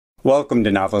Welcome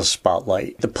to Novelist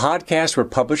Spotlight, the podcast where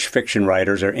published fiction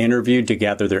writers are interviewed to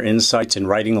gather their insights and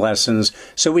writing lessons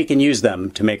so we can use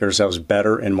them to make ourselves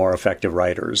better and more effective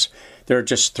writers. There are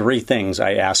just 3 things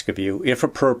I ask of you, if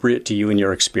appropriate to you and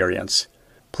your experience.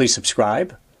 Please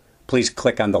subscribe, please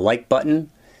click on the like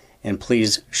button, and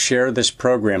please share this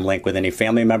program link with any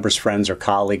family members, friends, or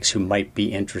colleagues who might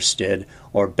be interested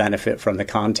or benefit from the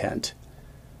content.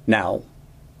 Now,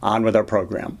 on with our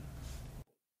program.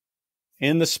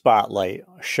 In the spotlight,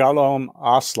 Shalom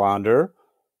Auslander,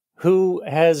 who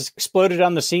has exploded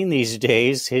on the scene these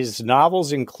days. His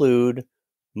novels include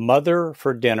Mother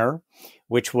for Dinner,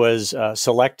 which was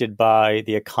selected by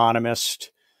The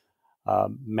Economist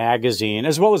magazine,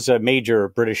 as well as a major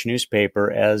British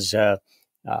newspaper, as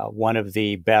one of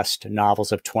the best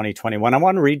novels of 2021. I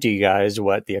want to read to you guys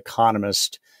what The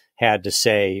Economist had to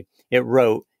say. It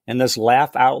wrote, "In this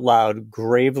laugh-out-loud,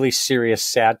 gravely serious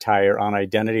satire on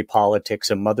identity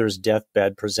politics, a mother's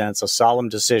deathbed presents a solemn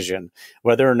decision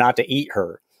whether or not to eat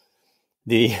her.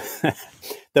 The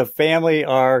family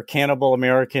are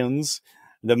Cannibal-Americans,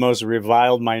 the most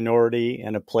reviled minority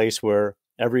in a place where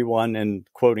everyone, and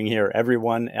quoting here,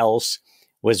 everyone else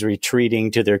was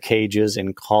retreating to their cages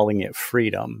and calling it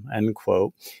freedom," end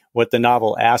quote. What the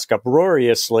novel asks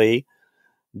uproariously,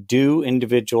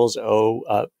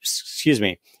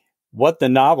 what the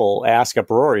novel asks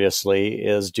uproariously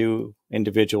is,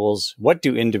 what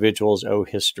do individuals owe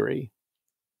history?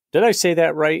 Did I say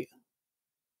that right?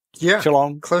 Yeah.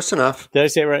 Shalom? Close enough. Did I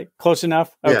say it right? Close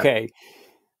enough? Yeah. Okay.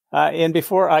 And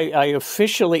before I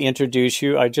officially introduce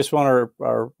you, I just want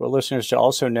our listeners to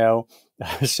also know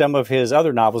some of his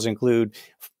other novels include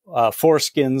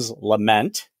Foreskin's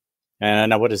Lament.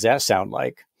 And what does that sound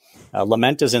like?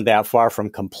 Lament isn't that far from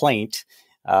complaint.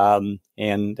 And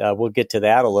we'll get to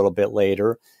that a little bit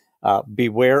later.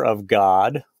 Beware of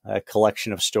God, a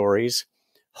collection of stories.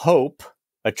 Hope,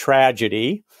 a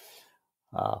tragedy.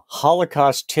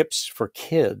 Holocaust tips for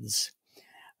kids.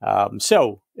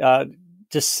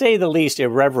 To say the least,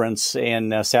 irreverence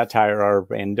and satire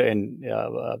and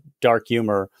dark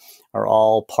humor are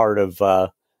all part of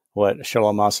what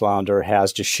Shalom Auslander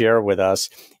has to share with us.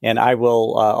 And I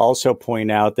will also point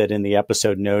out that in the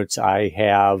episode notes, I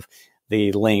have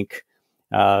the link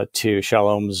to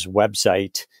Shalom's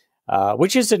website,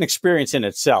 which is an experience in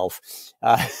itself.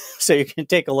 So you can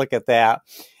take a look at that.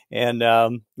 And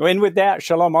with that,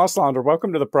 Shalom Auslander,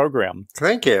 welcome to the program.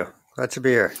 Thank you. Glad to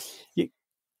be here.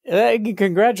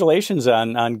 Congratulations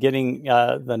on getting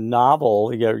the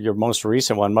novel, your most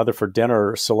recent one, Mother for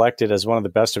Dinner, selected as one of the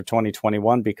best of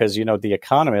 2021, because, The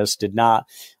Economist did not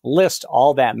list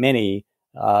all that many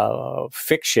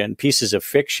pieces of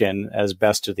fiction as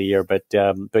best of the year, but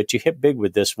you hit big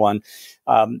with this one.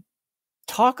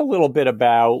 Talk a little bit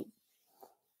about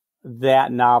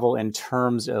that novel in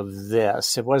terms of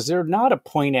this. Was there not a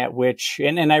point at which,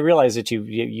 and I realize that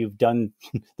you've done,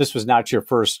 this was not your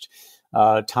first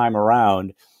time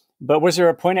around, but was there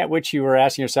a point at which you were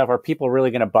asking yourself, are people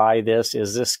really going to buy this?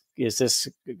 Is this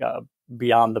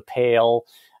beyond the pale?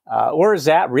 Or is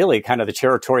that really kind of the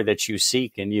territory that you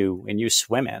seek and you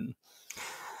swim in?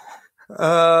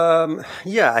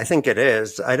 Yeah, I think it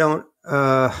is. I don't,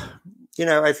 I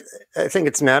think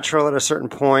it's natural at a certain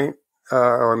point,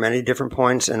 or many different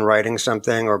points in writing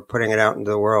something or putting it out into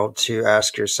the world, to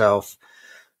ask yourself,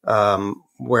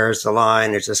 where's the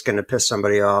line? Is this going to piss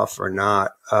somebody off or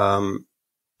not?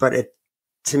 But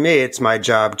to me, it's my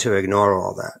job to ignore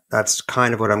all that. That's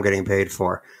kind of what I'm getting paid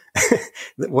for.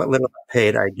 What little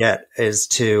paid I get is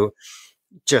to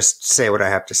just say what I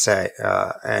have to say.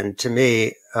 And to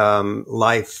me,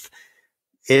 life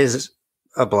is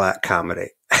a black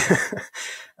comedy.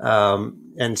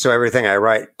 And so everything I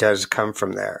write does come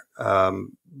from there.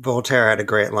 Voltaire had a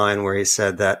great line where he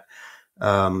said that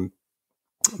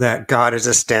God is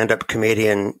a stand-up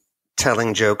comedian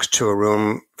telling jokes to a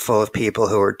room full of people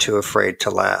who are too afraid to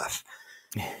laugh.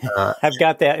 I've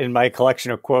got that in my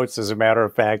collection of quotes. As a matter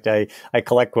of fact, I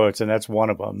collect quotes, and that's one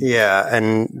of them. Yeah,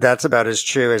 and that's about as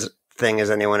true as thing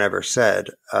as anyone ever said.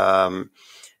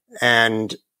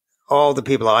 And all the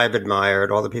people I've admired,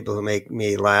 all the people who make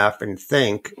me laugh and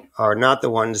think, are not the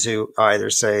ones who either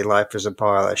say life is a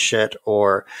pile of shit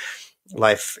or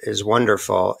life is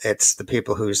wonderful. It's the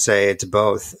people who say it's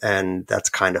both, and that's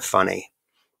kind of funny.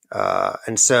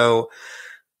 And so,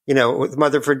 with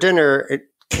Mother for Dinner, it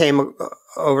came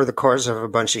over the course of a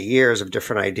bunch of years of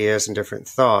different ideas and different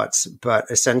thoughts. But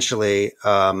essentially,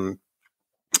 I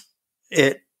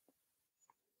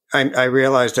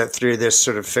realized that through this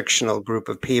sort of fictional group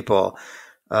of people,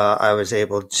 I was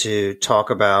able to talk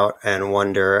about and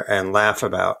wonder and laugh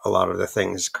about a lot of the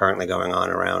things currently going on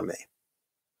around me.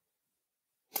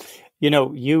 You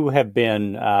know, you have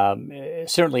been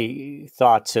certainly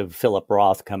thoughts of Philip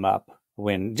Roth come up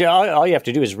when all you have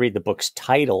to do is read the book's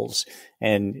titles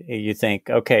and you think,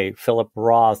 okay, Philip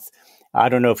Roth, I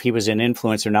don't know if he was an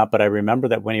influence or not, but I remember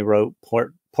that when he wrote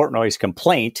Portnoy's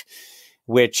Complaint,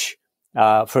 which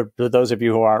for those of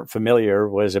you who aren't familiar,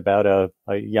 was about a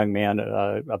young man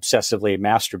obsessively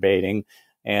masturbating.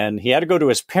 And he had to go to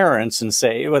his parents and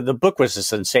say, well, the book was a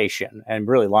sensation and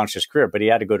really launched his career, but he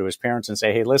had to go to his parents and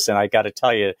say, hey, listen, I got to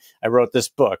tell you, I wrote this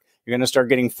book. You're going to start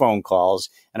getting phone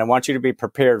calls and I want you to be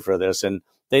prepared for this. And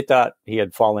they thought he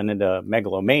had fallen into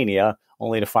megalomania,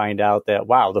 only to find out that,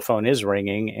 wow, the phone is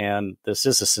ringing and this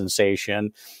is a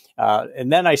sensation.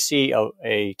 And then I see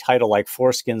a title like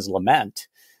Foreskin's Lament,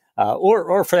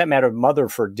 or for that matter, Mother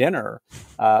for Dinner.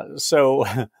 So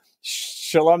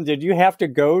Shalom, did you have to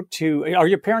go to, are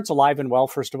your parents alive and well,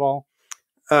 first of all?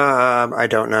 I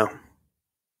don't know.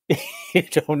 You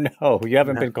don't know. You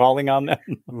haven't been calling on them?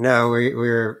 No,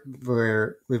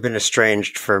 we've been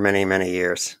estranged for many, many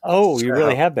years. Oh, so, you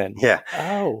really have been? Yeah.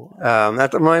 Oh.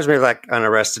 That reminds me of like on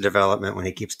Arrested Development when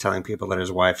he keeps telling people that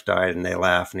his wife died and they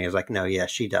laugh and he was like, no, yeah,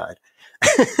 she died.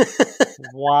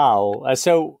 Wow.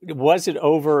 So was it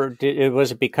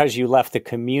was it because you left the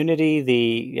community?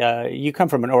 You come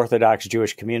from an Orthodox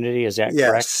Jewish community, is that correct?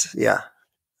 Yes. Yeah.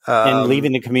 And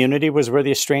leaving the community was where the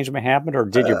estrangement happened, or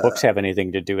did your books have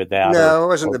anything to do with that? No, it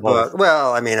wasn't the book.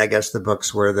 Well, I mean, I guess the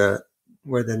books were the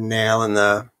nail in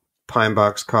the pine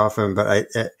box coffin, but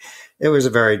it was a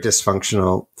very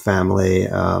dysfunctional family.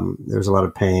 There was a lot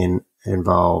of pain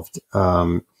involved.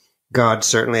 God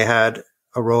certainly had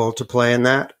a role to play in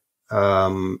that,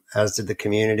 as did the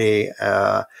community.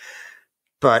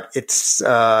 But it's,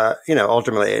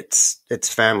 ultimately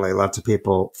it's family. Lots of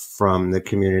people from the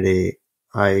community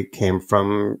I came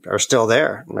from are still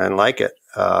there and like it.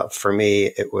 For me,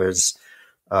 it was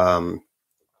a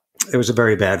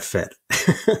very bad fit.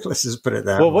 Let's just put it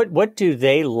that way. Well, what do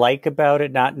they like about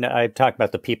it? I talk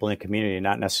about the people in the community,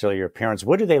 not necessarily your parents.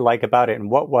 What do they like about it? And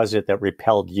what was it that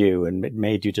repelled you and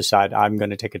made you decide I'm going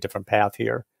to take a different path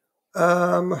here?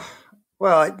 Well,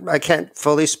 I can't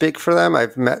fully speak for them.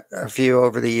 I've met a few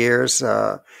over the years,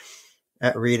 at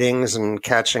readings and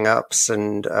catching ups.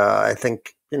 And, I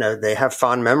think, they have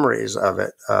fond memories of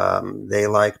it. They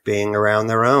like being around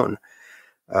their own.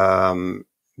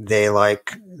 They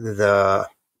like the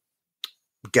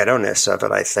ghetto-ness of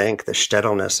it, I think, the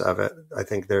shtetl-ness of it. I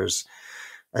think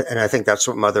I think that's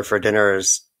what Mother for Dinner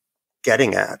is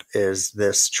getting at, is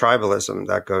this tribalism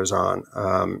that goes on.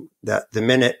 That the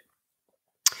minute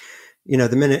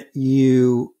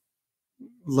you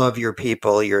love your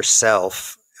people,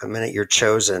 yourself, the minute you're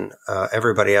chosen,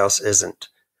 everybody else isn't.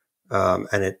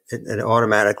 And it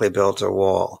automatically builds a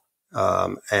wall.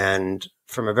 And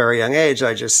from a very young age,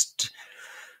 I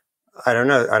don't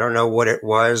know what it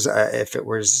was, if it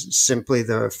was simply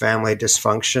the family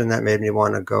dysfunction that made me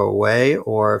want to go away,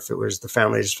 or if it was the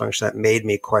family dysfunction that made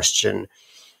me question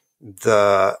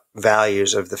the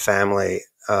values of the family,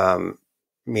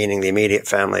 meaning the immediate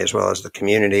family, as well as the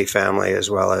community family, as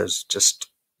well as just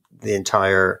the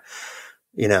entire,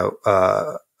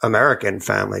 American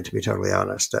family, to be totally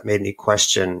honest. That made me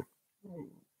question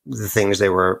the things they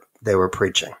were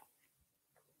preaching.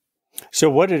 So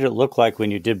what did it look like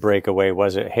when you did break away?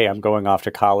 Was it, hey, I'm going off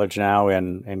to college now,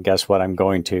 and guess what? I'm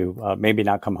going to maybe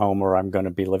not come home, or I'm going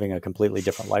to be living a completely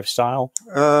different lifestyle?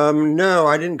 No,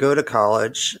 I didn't go to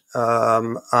college.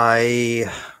 I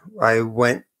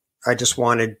just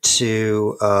wanted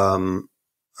to,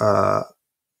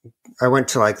 I went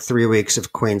to like 3 weeks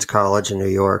of Queens College in New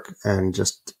York and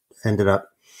just ended up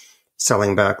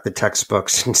selling back the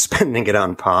textbooks and spending it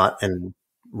on pot and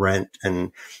rent,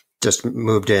 and just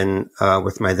moved in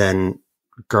with my then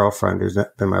girlfriend, who's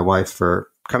been my wife for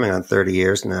coming on 30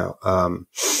 years now.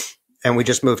 And we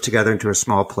just moved together into a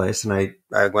small place, and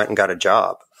I went and got a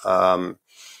job.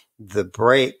 The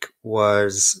break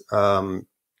was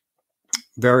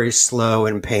very slow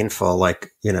and painful,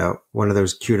 like, one of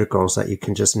those cuticles that you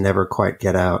can just never quite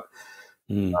get out.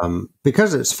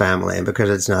 Because it's family, and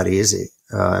because it's not easy,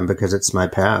 and because it's my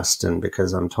past, and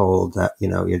because I'm told that,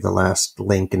 you're the last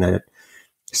link in a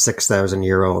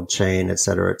 6,000-year-old chain, et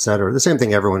cetera, et cetera. The same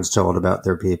thing everyone's told about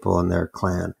their people and their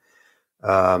clan.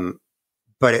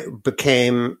 But it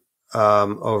became,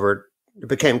 it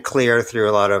became clear through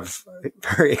a lot of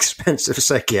very expensive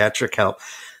psychiatric help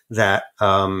that,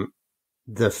 the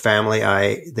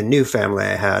new family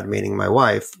I had, meaning my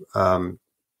wife,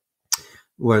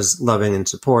 was loving and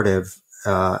supportive,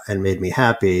 and made me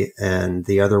happy. And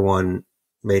the other one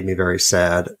made me very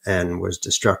sad and was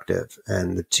destructive,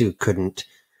 and the two couldn't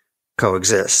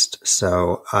coexist.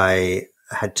 So I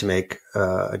had to make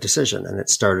a decision. And it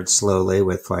started slowly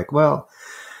with like, well,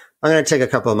 I'm going to take a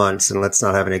couple of months and let's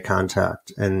not have any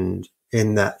contact. And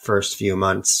in that first few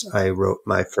months, I wrote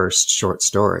my first short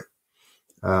story,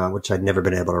 which I'd never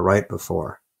been able to write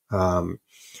before,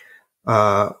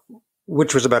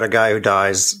 which was about a guy who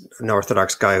dies, an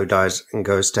Orthodox guy who dies and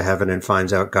goes to heaven and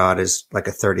finds out God is like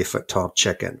a 30-foot tall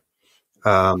chicken,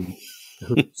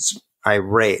 who's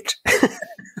irate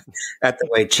at the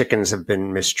way chickens have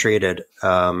been mistreated.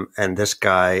 And this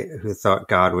guy who thought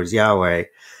God was Yahweh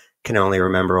can only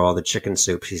remember all the chicken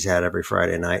soups he's had every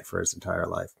Friday night for his entire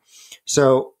life.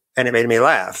 So, and it made me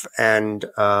laugh. And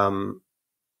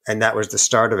that was the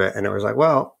start of it. And it was like,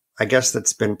 well, I guess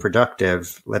that's been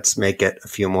productive. Let's make it a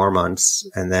few more months.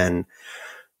 And then,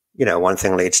 you know, one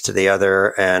thing leads to the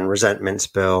other and resentments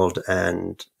build.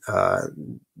 And,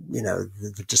 you know,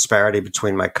 the disparity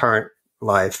between my current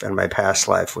life and my past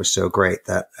life was so great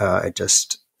that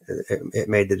it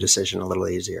made the decision a little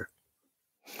easier.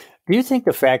 Do you think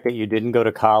the fact that you didn't go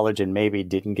to college and maybe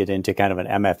didn't get into kind of an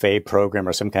MFA program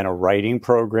or some kind of writing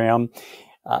program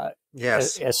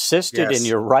assisted in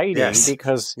your writing?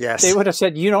 Because they would have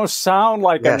said, you don't sound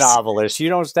like a novelist. You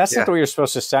don't, that's not the way you're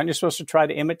supposed to sound. You're supposed to try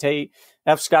to imitate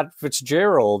F. Scott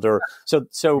Fitzgerald so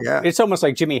it's almost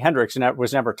like Jimi Hendrix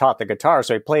was never taught the guitar.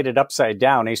 So he played it upside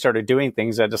down. And he started doing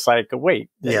things that just like,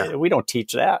 wait, we don't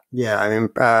teach that. Yeah. I mean,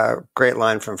 great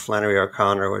line from Flannery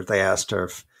O'Connor where they asked her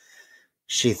if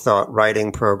she thought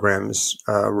writing programs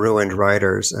ruined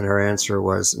writers. And her answer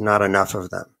was not enough of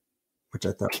them, which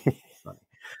I thought was funny.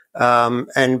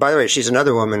 And by the way, she's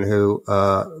another woman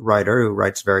writer who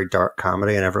writes very dark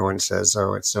comedy, and everyone says,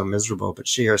 oh, it's so miserable. But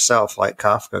she herself, like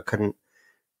Kafka, couldn't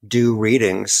do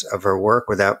readings of her work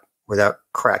without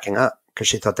cracking up because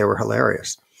she thought they were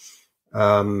hilarious.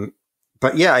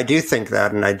 But yeah, I do think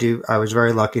that. And I was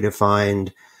very lucky to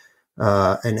find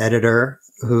an editor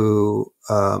who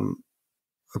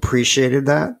appreciated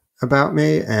that about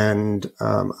me. And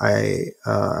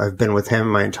I've been with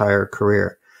him my entire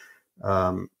career.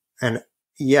 And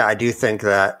yeah, I do think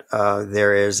that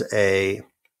there is a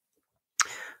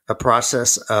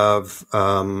process of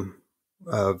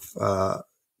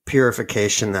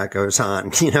purification that goes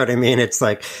on. You know what I mean? It's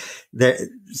like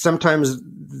sometimes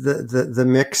the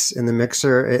mix in the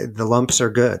mixer, the lumps are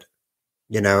good.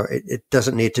 You know, it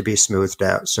doesn't need to be smoothed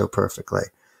out so perfectly.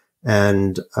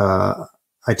 And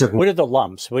I took. What are the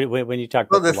lumps? When you talk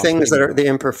about the things that are the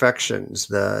imperfections,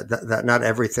 that not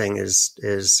everything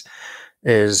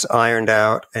is ironed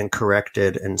out and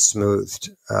corrected and smoothed,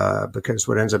 because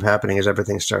what ends up happening is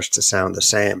everything starts to sound the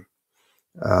same.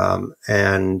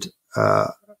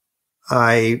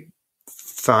 I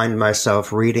find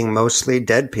myself reading mostly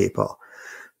dead people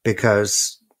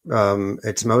because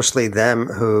it's mostly them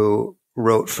who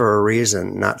wrote for a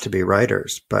reason, not to be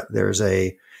writers. But there's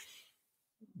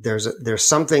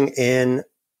something in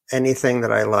anything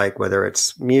that I like, whether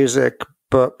it's music,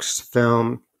 books,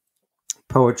 film,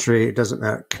 poetry, it doesn't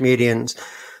matter, comedians,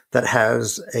 that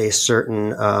has a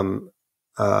certain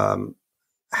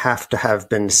have to have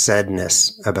been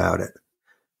saidness about it.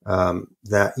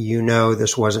 That, you know,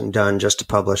 this wasn't done just to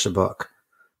publish a book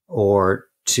or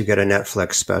to get a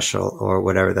Netflix special or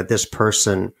whatever, that this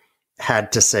person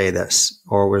had to say this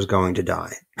or was going to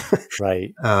die.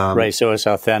 Right. Right. So it's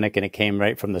authentic and it came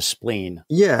right from the spleen.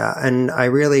 Yeah. And I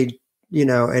really, you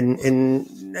know,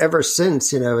 and ever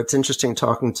since, you know, it's interesting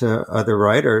talking to other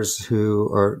writers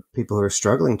or people who are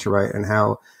struggling to write, and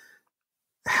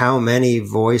how many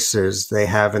voices they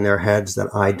have in their heads that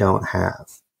I don't have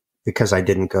because I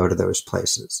didn't go to those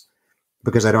places,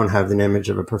 because I don't have an image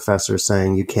of a professor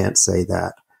saying, you can't say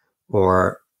that,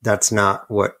 or that's not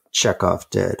what Chekhov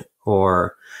did,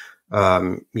 or,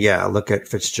 look at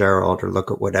Fitzgerald or look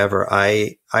at whatever.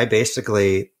 I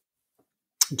basically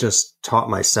just taught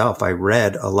myself. I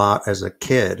read a lot as a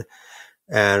kid.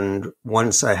 And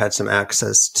once I had some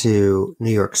access to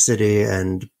New York City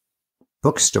and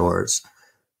bookstores,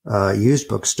 used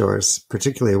bookstores,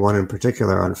 particularly one in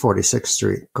particular on 46th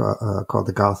Street called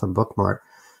the Gotham Book Mart,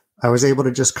 I was able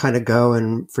to just kind of go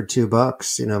and for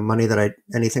 $2, you know, money that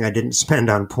anything I didn't spend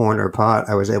on porn or pot,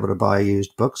 I was able to buy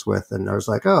used books with. And I was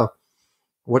like, oh,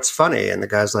 what's funny? And the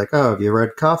guy's like, oh, have you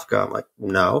read Kafka? I'm like,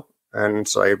 no. And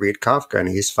so I read Kafka and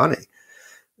he's funny.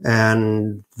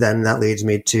 And then that leads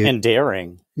me to. And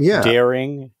daring. Yeah.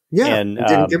 Daring. Yeah. And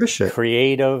didn't give a shit.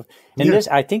 Creative. And this,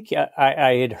 I think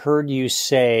I had heard you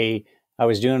say, I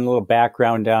was doing a little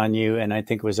background on you, and I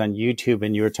think it was on YouTube,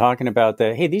 and you were talking about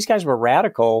hey, these guys were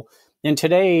radical. And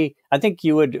today, I think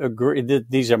you would agree,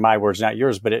 these are my words, not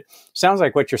yours, but it sounds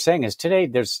like what you're saying is today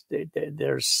there's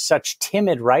such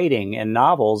timid writing and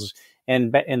novels.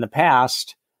 And in the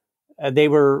past, they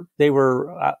were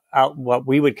out what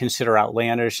we would consider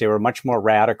outlandish. They were much more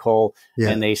radical,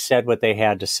 and they said what they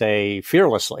had to say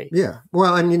fearlessly. Yeah.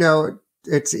 Well, and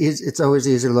it's always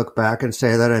easy to look back and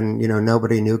say that, and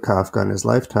nobody knew Kafka in his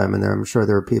lifetime, and I'm sure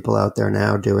there are people out there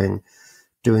now doing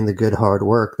the good hard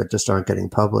work that just aren't getting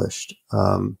published.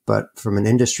 But from an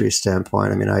industry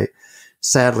standpoint, I mean,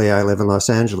 sadly I live in Los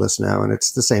Angeles now, and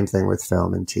it's the same thing with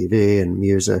film and TV and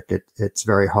music. It's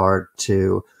very hard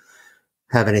to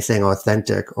have anything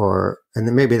authentic, and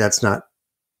then maybe that's not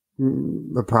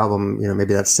a problem.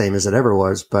 Maybe that's the same as it ever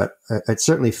was, but it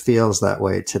certainly feels that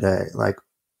way today. Like,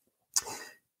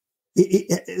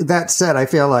 that said, I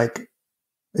feel like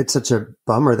it's such a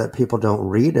bummer that people don't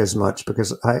read as much,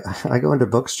 because I go into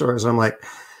bookstores and I'm like,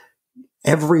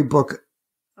 every book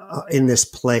in this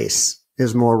place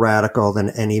is more radical than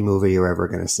any movie you're ever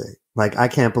going to see. Like, I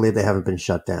can't believe they haven't been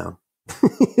shut down.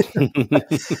 And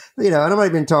I'm not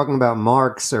even talking about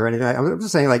Marx or anything. I'm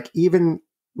just saying, like, even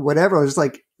whatever, it's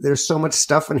like, there's so much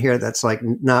stuff in here that's like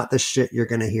not the shit you're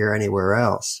going to hear anywhere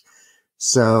else.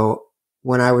 So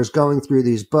when I was going through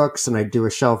these books, and I do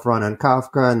a shelf run on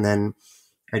Kafka, and then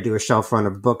I do a shelf run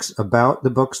of books about the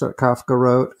books that Kafka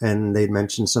wrote, and they'd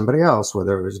mention somebody else,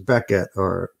 whether it was Beckett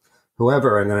or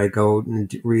whoever. And then I'd go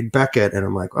and read Beckett, and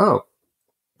I'm like, oh,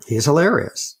 he's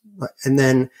hilarious. And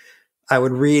then I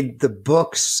would read the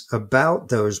books about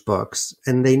those books,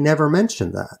 and they never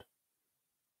mentioned that.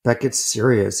 Beckett's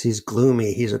serious. He's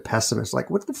gloomy. He's a pessimist.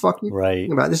 Like, what the fuck are you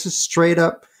talking about? This is straight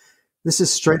up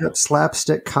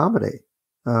slapstick comedy.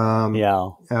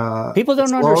 People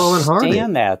don't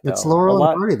understand that, though. It's Laurel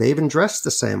and Hardy. They even dress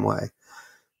the same way.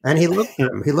 And he loved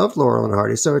them. He loved Laurel and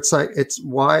Hardy. So it's like, there's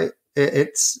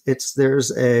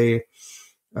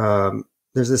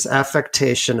this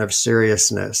affectation of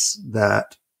seriousness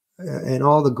that in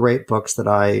all the great books that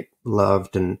I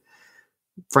loved, and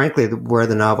frankly, where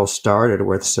the novel started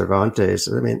with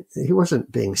Cervantes, I mean, he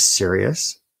wasn't being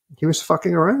serious. He was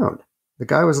fucking around. The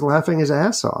guy was laughing his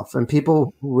ass off, and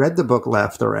people who read the book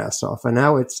laughed their ass off. And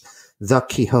now it's The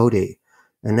Quixote,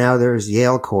 and now there's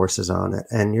Yale courses on it.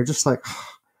 And you're just like,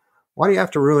 why do you have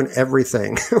to ruin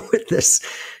everything with this,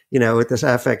 with this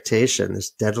affectation, this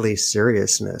deadly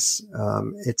seriousness?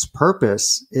 Its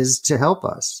purpose is to help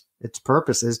us. Its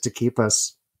purpose is to keep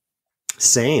us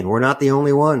sane. We're not the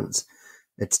only ones.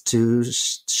 It's to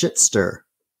shit stir.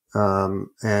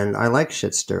 And I like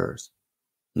shit stirrers.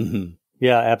 Mm-hmm.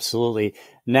 Yeah, absolutely.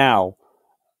 Now,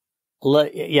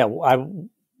 I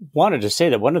wanted to say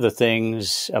that one of the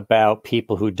things about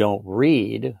people who don't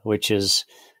read, which is,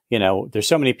 there's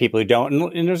so many people who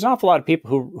don't, and there's an awful lot of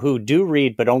people who do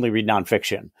read, but only read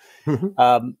nonfiction.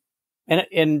 Mm-hmm.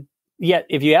 And yet,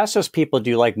 if you ask those people, do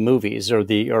you like movies or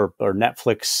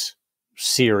Netflix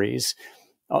series?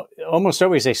 Almost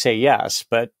always they say yes,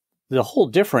 but the whole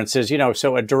difference is,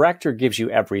 so a director gives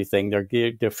you everything.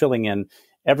 They're filling in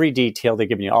every detail. They're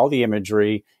giving you all the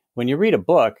imagery. When you read a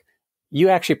book, you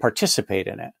actually participate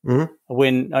in it. Mm-hmm.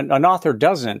 When an author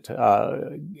doesn't,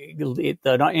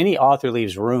 any author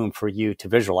leaves room for you to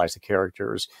visualize the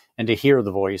characters and to hear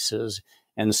the voices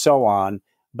and so on.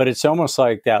 But it's almost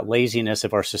like that laziness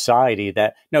of our society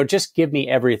that, no, just give me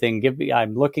everything.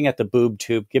 I'm looking at the boob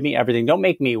tube. Give me everything. Don't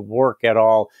make me work at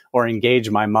all or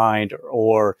engage my mind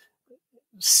or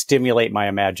stimulate my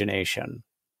imagination.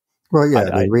 Well,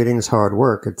 yeah, reading is hard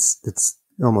work. It's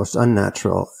almost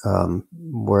unnatural,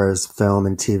 whereas film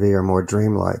and TV are more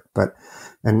dreamlike.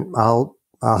 And I'll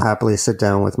happily sit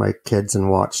down with my kids and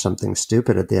watch something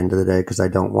stupid at the end of the day because I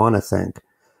don't want to think.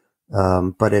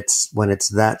 But it's when it's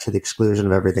that to the exclusion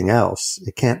of everything else,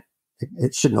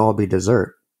 it shouldn't all be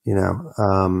dessert,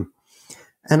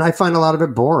 and I find a lot of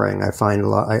it boring. I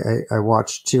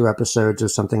watched 2 episodes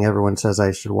of something everyone says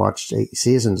I should watch 8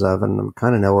 seasons of, and I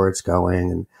kind of know where it's going,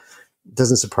 and it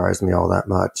doesn't surprise me all that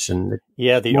much. And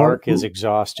the arc is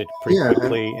exhausted pretty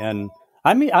quickly. And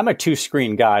I'm a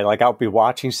 2-screen guy. Like, I'll be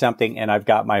watching something and I've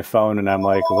got my phone and I'm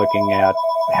like looking at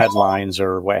headlines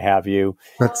or what have you,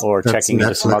 or checking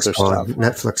into some other stuff.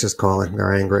 Netflix is calling.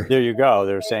 They're angry. There you go.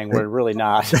 They're saying we're really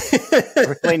not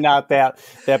that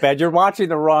bad. You're watching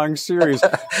the wrong series.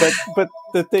 But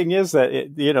the thing is that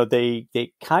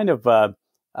they kind of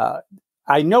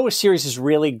I know a series is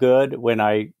really good when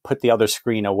I put the other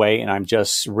screen away and I'm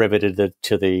just riveted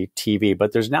to the TV,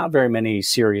 but there's not very many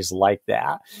series like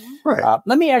that. Right.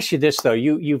 Let me ask you this, though.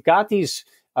 You've got these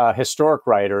historic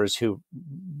writers who,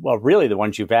 well, really the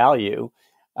ones you value.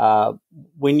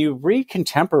 When you read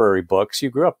contemporary books, you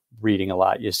grew up reading a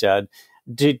lot, you said.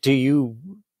 Do you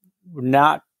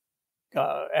not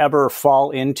ever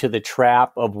fall into the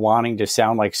trap of wanting to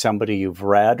sound like somebody you've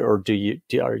read, or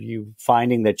are you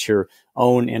finding that your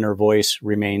own inner voice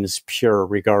remains pure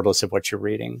regardless of what you're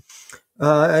reading?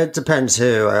 It depends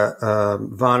who.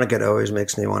 Vonnegut always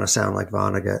makes me want to sound like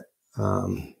Vonnegut.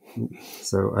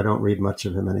 So I don't read much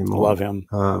of him anymore. Love him.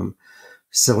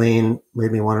 Celine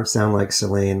made me want to sound like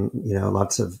Celine,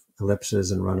 lots of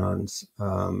ellipses and run-ons.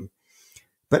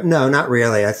 But no, not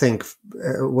really. I think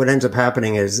what ends up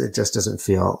happening is it just doesn't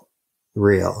feel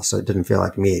real. So it didn't feel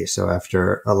like me. So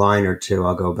after a line or two,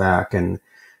 I'll go back and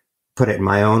put it in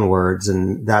my own words.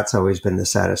 And that's always been the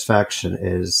satisfaction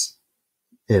is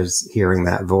hearing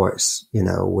that voice,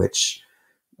 which,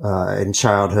 in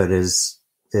childhood is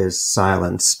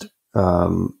silenced,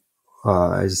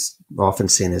 is often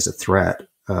seen as a threat.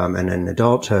 And in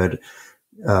adulthood,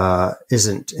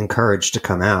 isn't encouraged to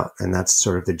come out. And that's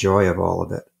sort of the joy of all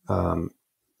of it,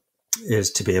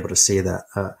 is to be able to see that.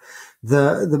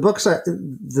 The books,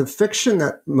 the fiction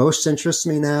that most interests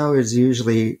me now is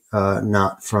usually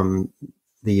not from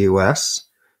the US.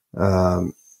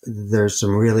 There's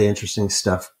some really interesting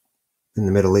stuff in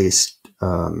the Middle East.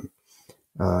 And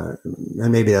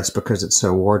maybe that's because it's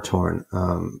so war-torn.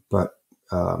 But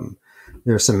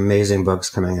there are some amazing books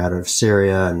coming out of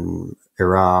Syria and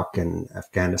Iraq and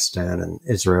Afghanistan and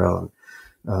Israel. And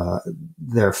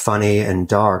they're funny and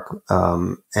dark,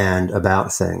 and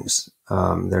about things.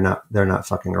 They're not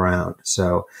fucking around.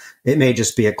 So it may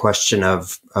just be a question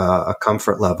of a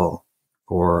comfort level,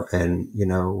 we're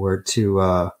too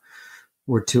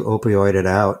opioided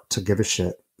out to give a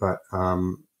shit. But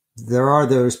there are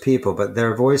those people, but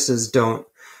their voices don't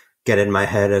get in my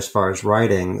head as far as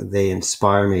writing. They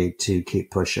inspire me to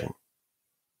keep pushing.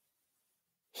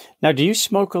 Now, do you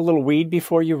smoke a little weed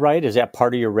before you write? Is that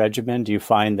part of your regimen? Do you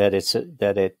find that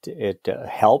it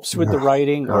helps with the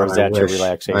writing, or is that your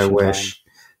relaxation time?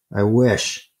 I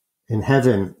wish. In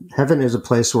heaven is a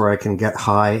place where I can get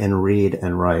high and read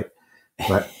and write.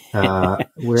 But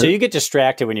so you get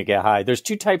distracted when you get high. There's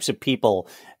two types of people: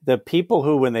 the people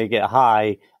who, when they get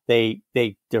high,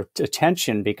 their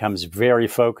attention becomes very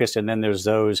focused, and then there's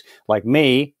those like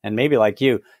me and maybe like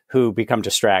you who become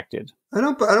distracted. I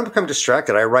don't become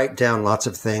distracted. I write down lots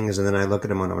of things, and then I look at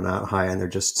them when I'm not high, and they're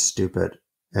just stupid.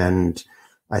 And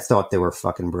I thought they were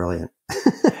fucking brilliant.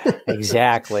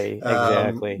 Exactly.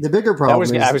 The bigger problem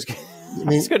is I was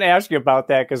going to ask you about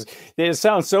that, because it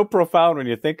sounds so profound when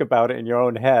you think about it in your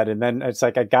own head, and then it's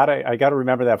like I gotta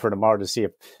remember that for tomorrow to see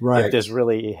if this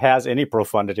really has any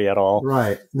profundity at all.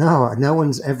 Right? No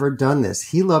one's ever done this.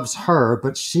 He loves her,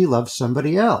 but she loves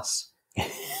somebody else.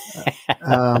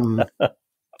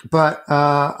 But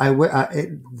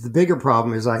the bigger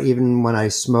problem is even when I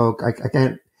smoke,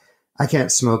 I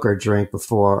can't smoke or drink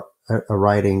before a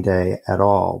writing day at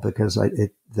all, because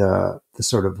the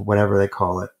sort of whatever they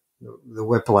call it, the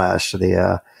whiplash,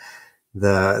 the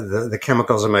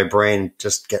chemicals in my brain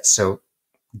just get so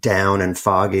down and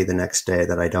foggy the next day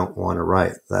that I don't want to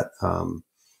write. And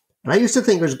I used to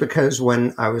think it was because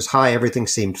when I was high, everything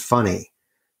seemed funny,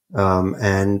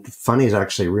 and funny is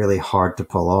actually really hard to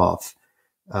pull off.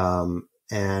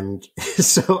 And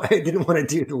so I didn't want to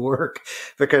do the work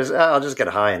because I'll just get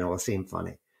high and it will seem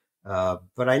funny.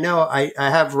 But I know I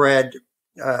have read,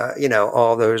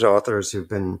 all those authors who've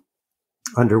been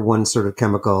under one sort of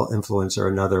chemical influence or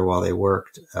another while they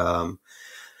worked. And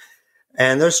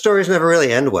those stories never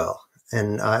really end well.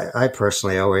 And I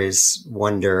personally always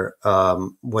wonder,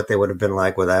 what they would have been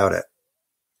like without it.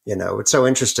 What's so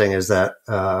interesting is that,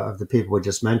 of the people we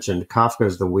just mentioned, Kafka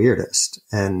is the weirdest,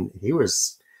 and he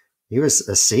was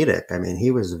ascetic. I mean,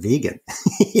 he was vegan.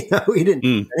 He didn't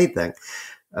do anything.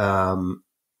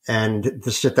 And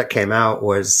the shit that came out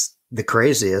was the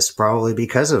craziest, probably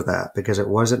because of that, because it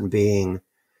wasn't being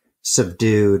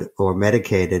subdued or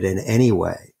medicated in any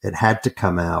way. It had to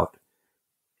come out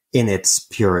in its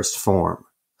purest form.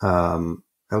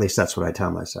 At least that's what I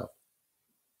tell myself.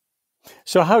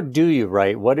 So how do you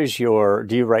write? Do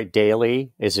you write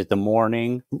daily? Is it the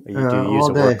morning? Do you use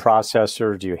a word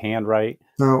processor? Do you handwrite?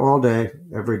 No, all day,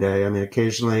 every day. I mean,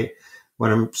 occasionally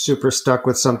when I'm super stuck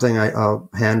with something, I'll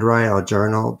handwrite, I'll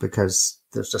journal, because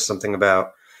there's just something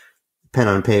about pen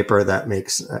on paper that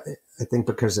makes, I think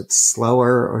because it's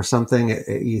slower or something,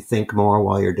 you think more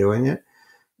while you're doing it.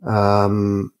 I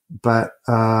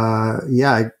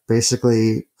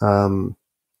basically,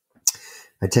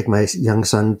 I take my young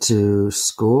son to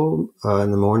school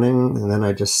in the morning, and then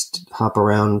I just hop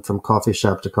around from coffee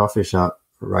shop to coffee shop,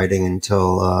 writing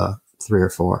until 3 or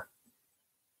 4.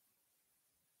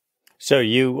 So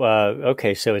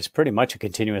okay, so it's pretty much a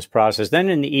continuous process. Then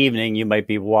in the evening, you might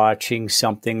be watching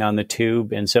something on the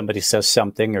tube and somebody says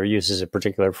something or uses a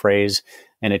particular phrase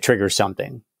and it triggers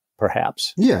something,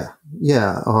 perhaps. Yeah.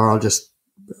 Yeah. Or I'll just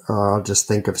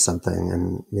think of something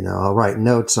and, I'll write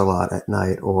notes a lot at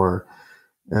night or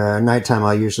nighttime.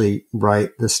 I'll usually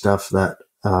write the stuff that,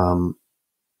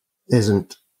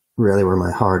 isn't really where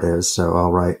my heart is. So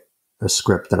I'll write a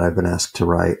script that I've been asked to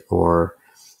write or,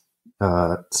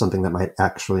 something that might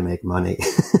actually make money.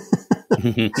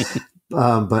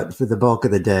 But for the bulk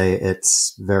of the day,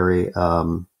 it's very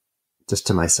just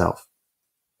to myself.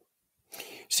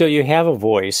 So you have a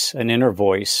voice, an inner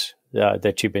voice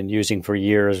that you've been using for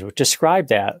years. Describe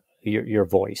that, your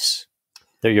voice,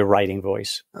 your writing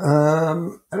voice. I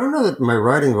don't know that my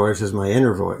writing voice is my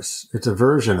inner voice. It's a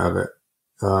version of it.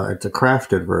 It's a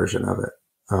crafted version of it.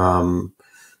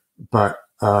 But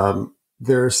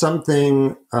there's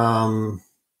something for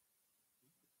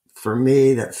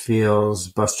me that feels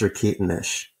Buster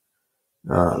Keaton-ish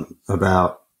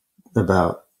about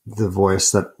the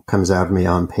voice that comes out of me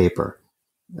on paper.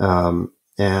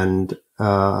 And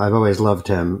I've always loved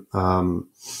him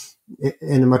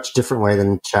in a much different way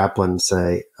than Chaplin,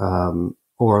 say,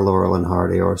 or Laurel and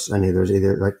Hardy, or any of those.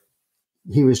 Either like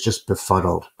he was just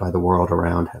befuddled by the world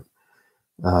around him.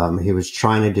 He was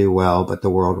trying to do well, but the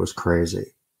world was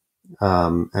crazy.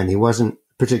 And he wasn't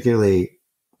particularly,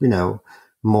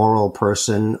 moral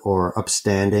person or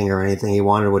upstanding or anything. He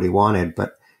wanted what he wanted,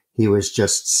 but he was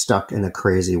just stuck in a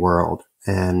crazy world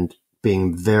and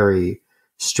being very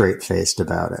straight-faced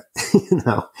about it,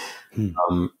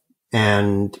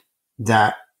 and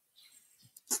that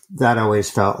always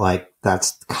felt like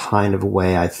that's kind of a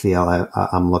way I feel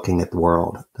I'm looking at the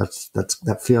world.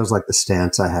 That feels like the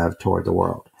stance I have toward the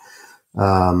world.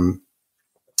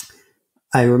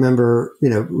 I remember,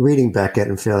 reading Beckett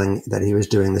and feeling that he was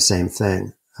doing the same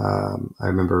thing. I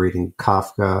remember reading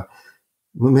Kafka.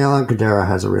 Milan Kundera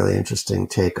has a really interesting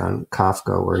take on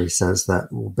Kafka, where he says that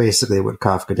basically what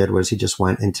Kafka did was he just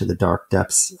went into the dark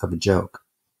depths of a joke.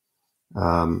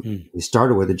 He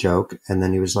started with a joke, and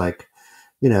then he was like,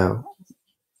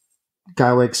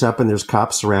 guy wakes up and there's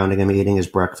cops surrounding him eating his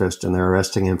breakfast, and they're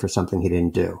arresting him for something he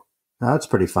didn't do. Now, that's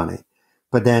pretty funny.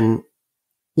 But then,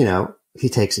 he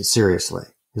takes it seriously.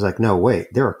 He's like, no,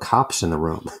 wait, there are cops in the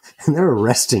room and they're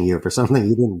arresting you for something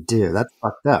you didn't do. That's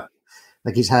fucked up.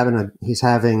 Like he's taking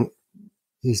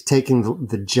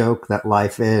the joke that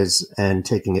life is and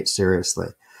taking it seriously.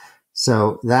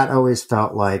 So that always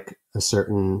felt like a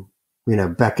certain,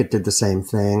 Beckett did the same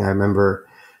thing. I remember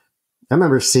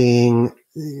seeing,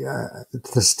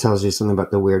 this tells you something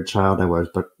about the weird child I was,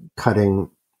 but cutting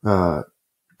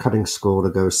school to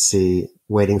go see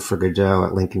Waiting for Godot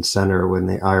at Lincoln Center when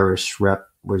the Irish rep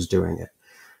was doing it,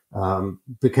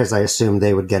 because I assumed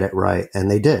they would get it right, and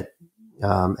they did.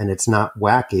 And it's not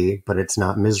wacky, but it's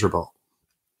not miserable.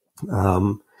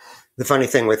 The funny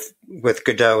thing with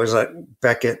Godot is that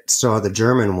Beckett saw the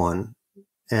German one,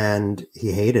 and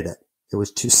he hated it. It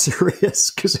was too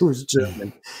serious because it was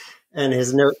German. And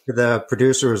his note to the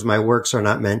producer was, "My works are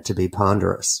not meant to be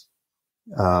ponderous."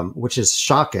 Which is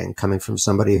shocking coming from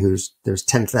somebody there's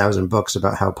 10,000 books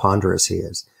about how ponderous he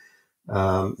is.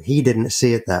 He didn't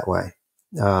see it that way.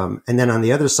 And then on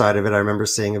the other side of it, I remember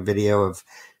seeing a video of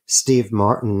Steve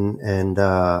Martin and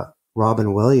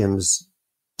Robin Williams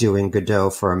doing Godot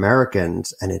for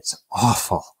Americans, and it's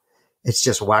awful. It's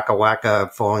just wacka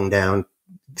wacka falling down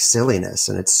silliness,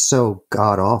 and it's so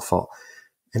god awful.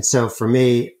 And so for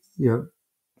me,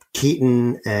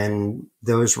 Keaton and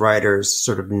those writers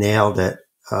sort of nailed it.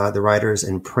 The writers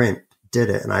in print did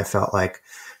it. And I felt like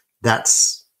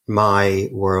that's my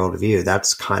worldview.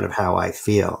 That's kind of how I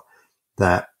feel,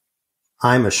 that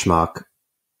I'm a schmuck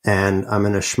and I'm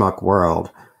in a schmuck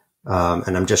world.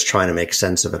 And I'm just trying to make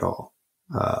sense of it all.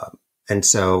 And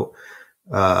so,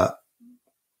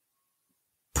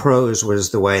 prose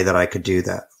was the way that I could do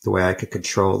that, the way I could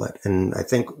control it. And I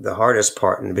think the hardest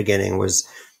part in the beginning was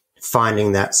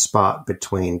finding that spot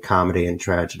between comedy and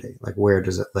tragedy. Like, where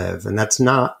does it live? And that's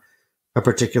not a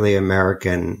particularly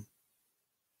American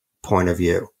point of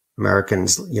view.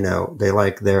 Americans, they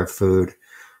like their food.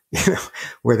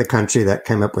 We're the country that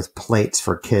came up with plates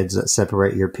for kids that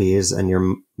separate your peas and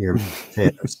your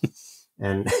potatoes.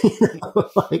 And,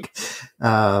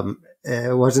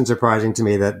 it wasn't surprising to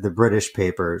me that the British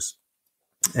papers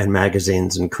and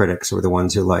magazines and critics were the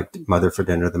ones who liked Mother for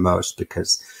Dinner the most,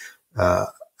 because,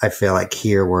 I feel like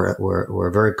here we're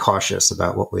very cautious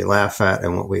about what we laugh at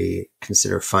and what we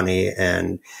consider funny,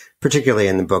 and particularly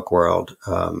in the book world,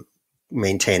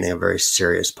 maintaining a very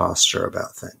serious posture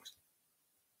about things.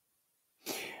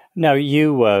 Now,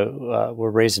 you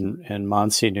were raised in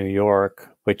Muncie, New York,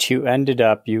 but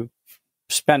you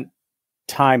spent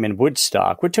time in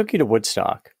Woodstock. What took you to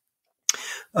Woodstock?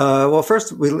 Well,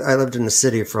 first, I lived in the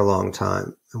city for a long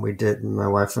time, and my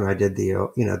wife and I did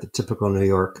the typical New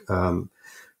York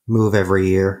move every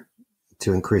year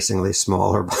to increasingly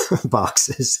smaller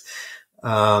boxes.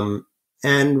 And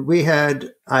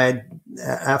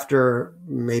after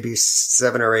maybe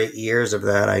 7 or 8 years of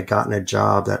that, I'd gotten a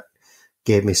job that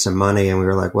gave me some money, and we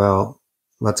were like, well,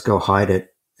 let's go hide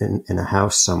it in a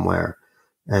house somewhere.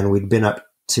 And we'd been up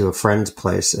to a friend's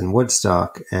place in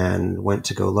Woodstock and went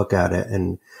to go look at it,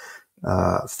 and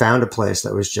found a place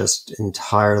that was just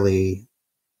entirely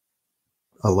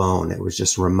alone. It was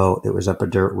just remote. It was up a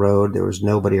dirt road. There was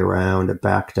nobody around. It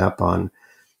backed up on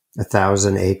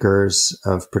 1,000 acres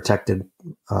of protected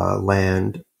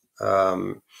land.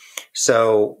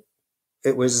 So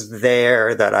it was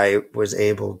there that I was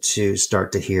able to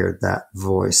start to hear that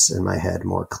voice in my head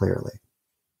more clearly.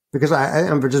 Because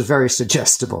I'm just very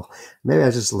suggestible. Maybe I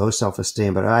have just low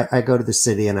self-esteem, but I go to the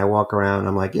city and I walk around and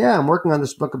I'm like, yeah, I'm working on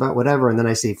this book about whatever. And then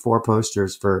I see 4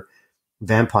 posters for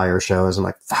vampire shows. I'm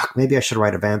like, fuck, maybe I should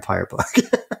write a vampire book.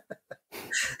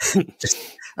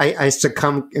 I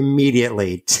succumb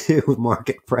immediately to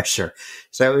market pressure.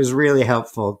 So it was really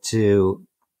helpful to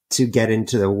get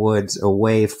into the woods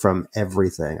away from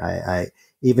everything.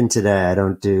 Even today, I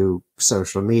don't do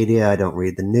social media. I don't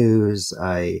read the news.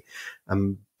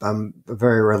 I'm a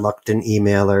very reluctant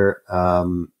emailer.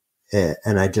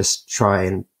 And I just try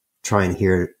and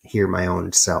hear my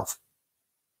own self.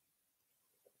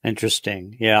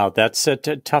 Interesting. Yeah, that's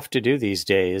tough to do these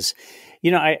days.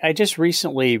 I just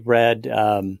recently read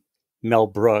Mel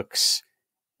Brooks'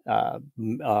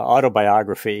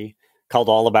 autobiography called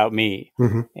All About Me.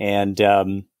 Mm-hmm. And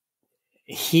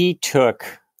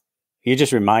you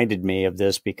just reminded me of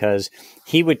this because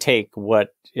he would take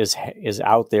what is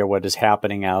out there, what is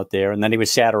happening out there, and then he would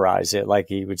satirize it. Like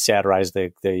he would satirize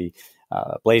the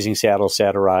Blazing Saddles,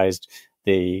 satirized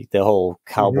the whole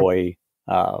cowboy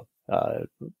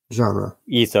genre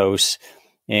ethos.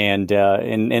 And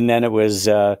then it was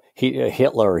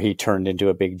Hitler. He turned into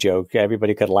a big joke.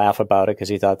 Everybody could laugh about it because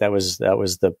he thought that was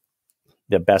the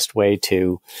best way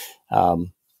to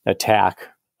attack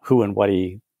who and what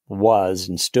he was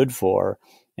and stood for,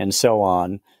 and so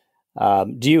on.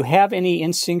 Do you have any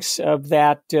instincts of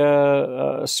that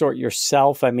sort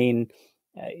yourself? I mean,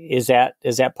 is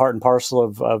that part and parcel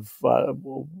of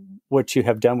what you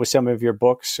have done with some of your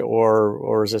books,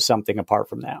 or is it something apart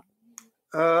from that?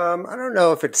 I don't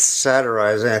know if it's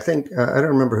satirizing. I think, I don't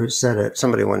remember who said it.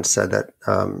 Somebody once said that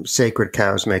sacred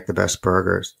cows make the best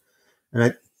burgers.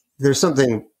 And there's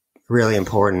something really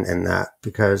important in that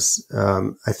because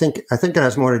I think it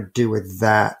has more to do with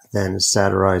that than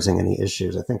satirizing any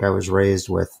issues. I think I was raised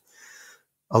with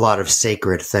a lot of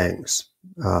sacred things.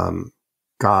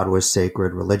 God was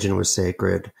sacred. Religion was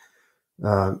sacred.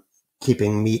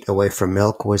 Keeping meat away from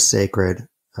milk was sacred.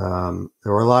 There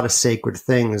were a lot of sacred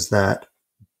things that,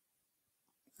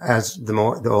 as the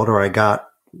older I got,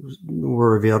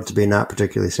 were revealed to be not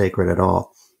particularly sacred at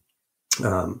all.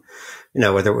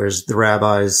 Whether it was the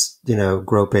rabbis,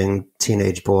 groping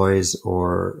teenage boys,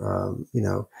 or,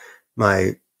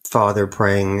 my father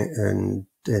praying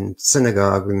in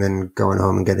synagogue and then going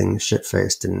home and getting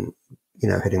shit-faced and,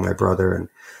 hitting my brother. And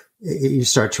you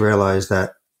start to realize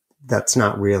that that's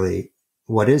not really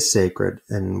what is sacred,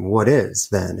 and what is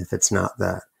then if it's not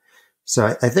that.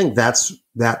 So I think that's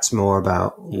more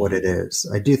about what it is.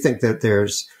 I do think that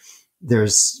there's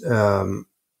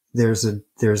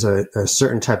a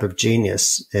certain type of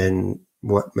genius in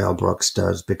what Mel Brooks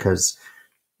does, because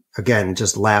again,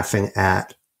 just laughing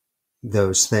at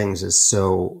those things is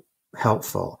so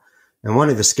helpful. And one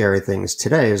of the scary things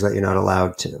today is that you're not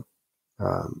allowed to.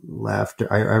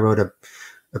 Laughter. I wrote a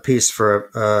piece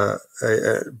for a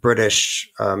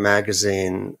British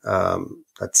magazine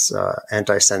that's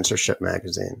anti-censorship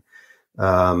magazine.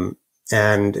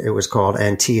 And it was called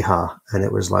Antiha, and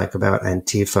it was like about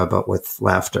Antifa, but with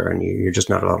laughter. And you're just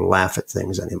not allowed to laugh at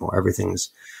things anymore. Everything's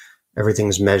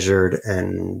measured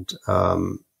and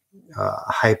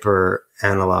hyper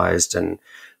analyzed, and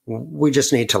we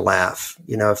just need to laugh.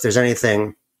 If there's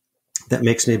anything that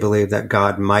makes me believe that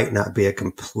God might not be a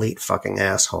complete fucking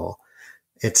asshole,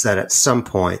 it's that at some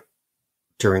point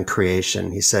during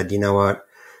creation, he said, you know what?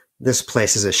 This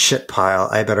place is a shit pile.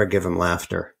 I better give him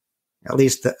laughter. At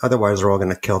least otherwise they're all going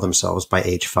to kill themselves by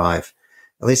age 5.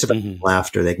 At least if I have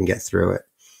laughter, they can get through it.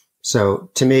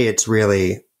 So to me, it's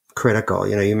really critical.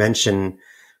 You mentioned,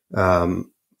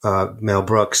 Mel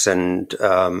Brooks and,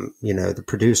 the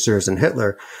producers and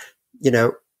Hitler.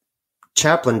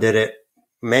 Chaplin did it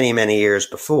many, many years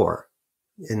before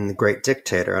in The Great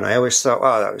Dictator. And I always thought,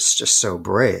 oh, that was just so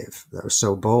brave. That was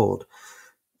so bold.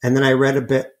 And then I read a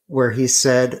bit where he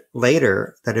said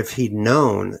later that if he'd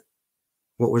known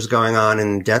what was going on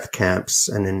in death camps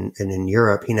and in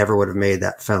Europe, he never would have made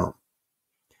that film.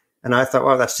 And I thought,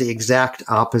 well, that's the exact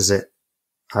opposite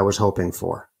I was hoping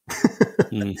for.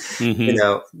 Mm-hmm. You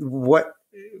know,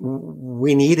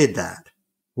 we needed that.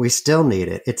 We still need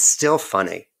it. It's still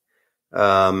funny.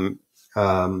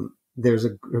 There's a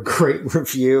great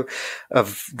review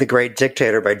of The Great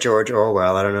Dictator by George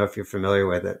Orwell. I don't know if you're familiar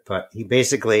with it, but he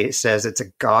basically says it's a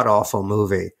god-awful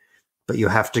movie, but you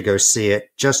have to go see it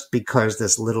just because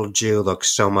this little Jew looks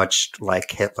so much like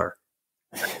Hitler.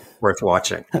 Worth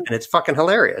watching. And it's fucking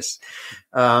hilarious.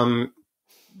 And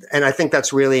I think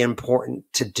that's really important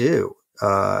to do.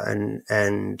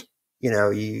 And you know,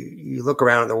 you look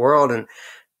around at the world and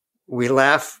we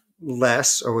laugh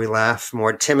less or we laugh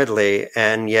more timidly,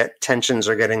 and yet tensions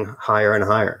are getting higher and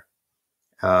higher.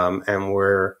 And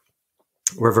we're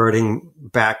reverting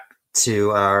back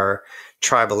to our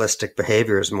tribalistic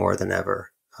behaviors more than ever.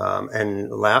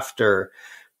 And laughter,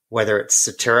 whether it's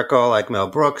satirical like Mel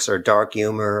Brooks or dark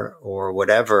humor or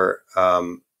whatever,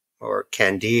 or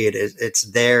Candide, it's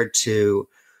there to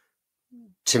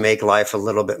make life a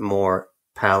little bit more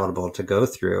palatable to go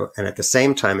through, and at the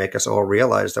same time make us all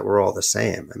realize that we're all the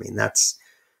same. I mean, that's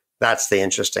the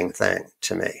interesting thing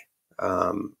to me.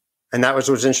 And that was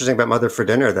what was interesting about Mother for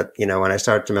Dinner, that, you know, when I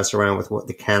started to mess around with what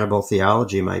the cannibal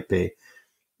theology might be,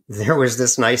 there was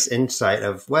this nice insight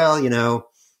of, well, you know,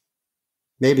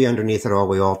 maybe underneath it all,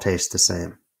 we all taste the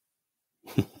same.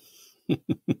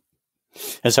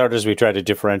 As hard as we try to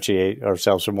differentiate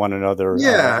ourselves from one another.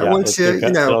 Once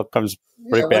it all comes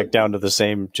right back down to the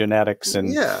same genetics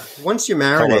and once you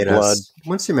marinate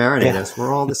us,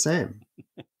 we're all the same.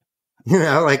 You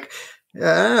know, like, I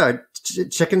don't know,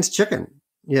 chicken's chicken.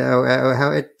 You know,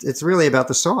 how it's really about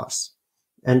the sauce.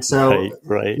 And so,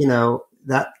 right. You know,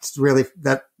 that's really,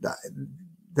 that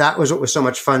was what was so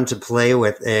much fun to play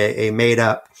with, a made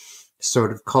up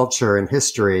sort of culture and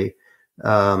history,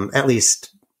 at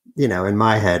least, you know, in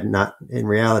my head, not in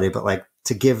reality, but like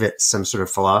to give it some sort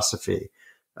of philosophy,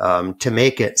 to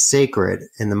make it sacred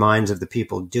in the minds of the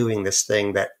people doing this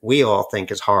thing that we all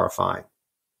think is horrifying,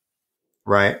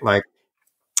 right? Like,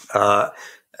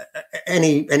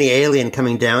 any alien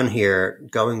coming down here,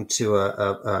 going to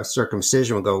a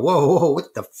circumcision will go, whoa,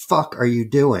 what the fuck are you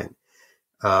doing?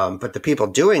 But the people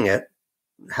doing it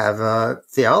have a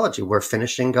theology. We're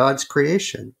finishing God's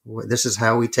creation. This is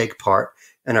how we take part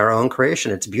in our own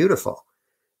creation. It's beautiful.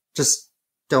 Just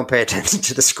don't pay attention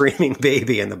to the screaming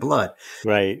baby and the blood.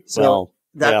 Right. So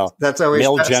that's always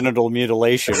male genital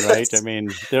mutilation, right? I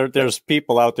mean, there's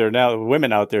people out there now,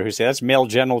 women out there who say that's male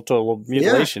genital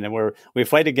mutilation, and we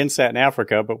fight against that in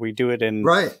Africa, but we do it in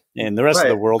the rest of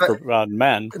the world for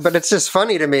men. But it's just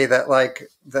funny to me that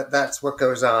that's what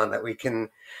goes on. That we can,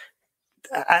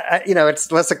 you know,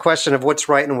 it's less a question of what's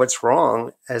right and what's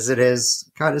wrong as it is,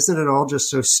 God, isn't it all just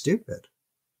so stupid?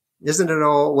 Isn't it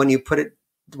all, when you put it,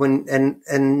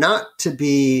 and not to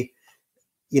be,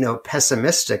 you know,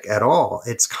 pessimistic at all.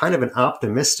 It's kind of an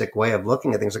optimistic way of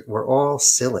looking at things. Like, we're all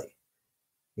silly,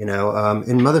 you know.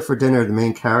 In Mother for Dinner, the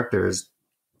main character is,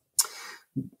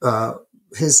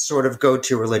 his sort of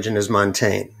go-to religion is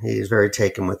Montaigne. He's very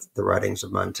taken with the writings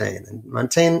of Montaigne, and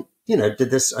Montaigne, you know,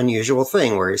 did this unusual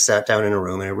thing where he sat down in a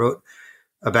room and he wrote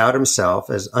about himself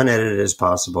as unedited as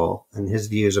possible and his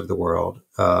views of the world,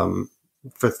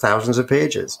 for thousands of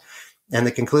pages. And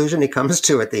the conclusion he comes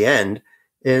to at the end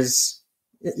is,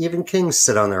 even kings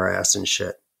sit on their ass and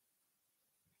shit.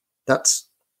 That's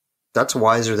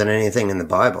wiser than anything in the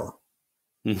Bible.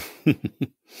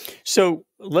 So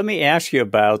let me ask you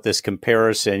about this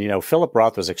comparison. You know, Philip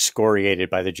Roth was excoriated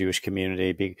by the Jewish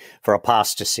community for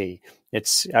apostasy. It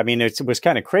was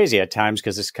kind of crazy at times,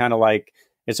 because it's kind of like,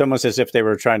 it's almost as if they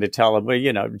were trying to tell him, well,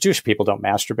 you know, Jewish people don't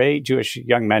masturbate. Jewish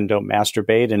young men don't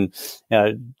masturbate. And,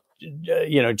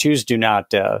 you know, Jews do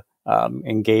not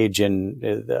engage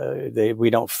in, we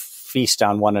don't feast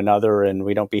on one another, and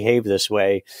we don't behave this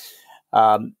way.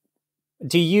 I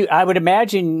would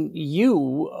imagine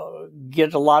you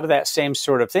get a lot of that same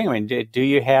sort of thing. I mean, do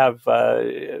you have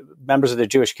members of the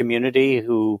Jewish community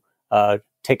who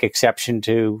take exception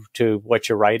to what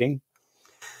you're writing?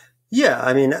 Yeah,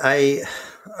 I mean,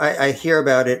 I hear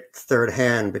about it third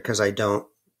hand because I don't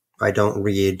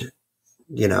read,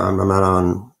 you know, I'm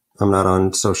not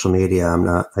on social media.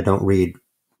 I don't read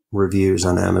reviews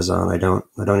on Amazon. I don't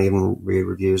even read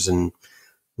reviews in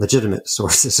legitimate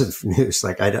sources of news.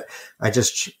 Like, I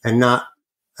just, and not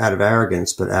out of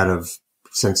arrogance, but out of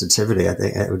sensitivity. I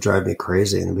think it would drive me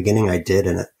crazy. In the beginning, I did,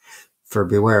 and for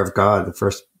Beware of God,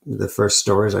 the first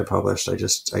stories I published,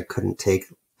 I couldn't take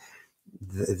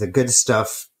the good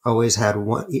stuff. Always had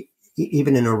one,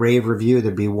 even in a rave review,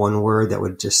 there'd be one word that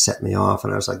would just set me off,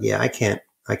 and I was like, yeah, I can't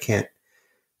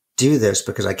do this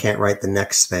because I can't write the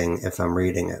next thing if I'm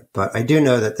reading it. But I do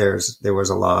know that there was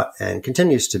a lot and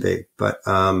continues to be. But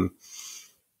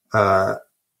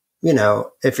you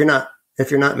know, if you're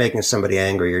not making somebody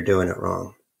angry, you're doing it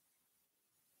wrong.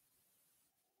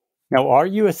 Now, are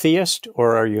you a theist,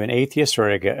 or are you an atheist, or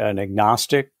an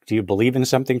agnostic? Do you believe in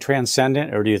something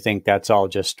transcendent, or do you think that's all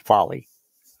just folly?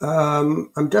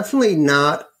 I'm definitely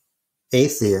not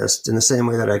atheist in the same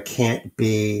way that I can't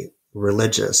be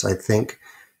religious. I think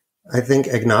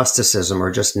agnosticism,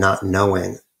 or just not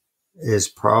knowing, is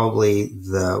probably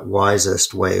the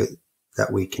wisest way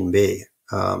that we can be.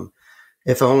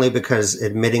 If only because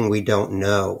admitting we don't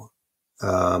know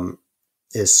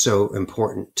is so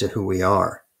important to who we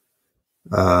are.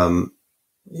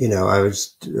 You know, I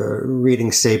was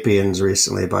reading Sapiens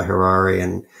recently by Harari,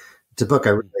 and it's a book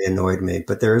that really annoyed me.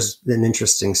 But there's an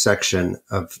interesting section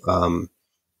of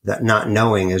that not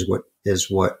knowing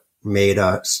is what made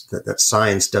us, that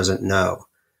science doesn't know.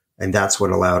 And that's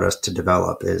what allowed us to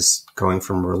develop, is going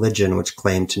from religion, which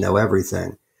claimed to know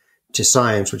everything, to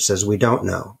science, which says we don't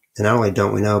know. And not only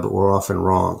don't we know, but we're often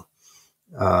wrong.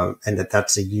 And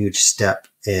that's a huge step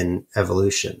in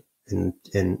evolution, in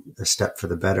a step for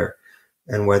the better.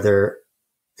 And whether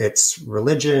it's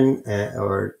religion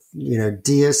or, you know,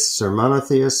 deists or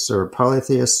monotheists or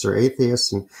polytheists or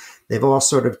atheists, and they've all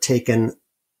sort of taken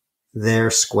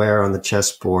their square on the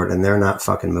chessboard, and they're not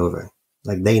fucking moving.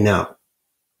 Like, they know.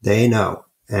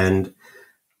 And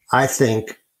I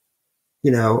think,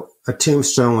 you know, a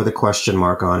tombstone with a question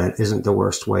mark on it isn't the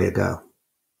worst way to go.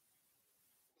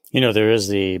 You know, there is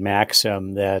the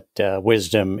maxim that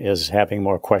wisdom is having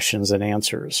more questions than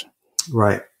answers.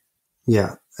 Right.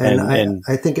 Yeah. And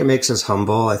I think it makes us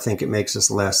humble. I think it makes us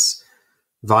less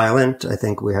violent. I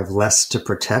think we have less to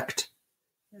protect.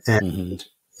 And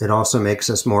it also makes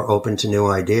us more open to new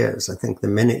ideas. I think the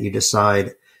minute you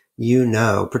decide, you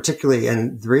know, particularly,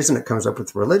 and the reason it comes up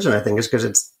with religion, I think, is because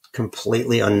it's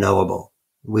completely unknowable.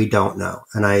 We don't know.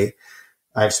 And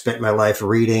I've spent my life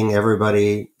reading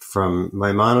everybody from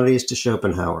Maimonides to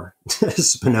Schopenhauer,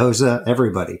 Spinoza,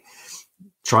 everybody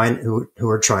who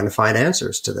are trying to find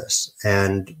answers to this.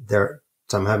 And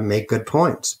some have made good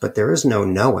points, but there is no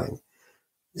knowing.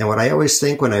 And what I always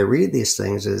think when I read these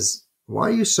things is, why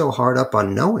are you so hard up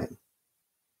on knowing?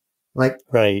 Like,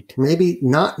 right. Maybe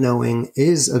not knowing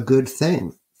is a good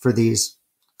thing for these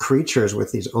creatures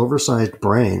with these oversized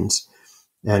brains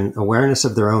and awareness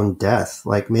of their own death.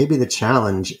 Like, maybe the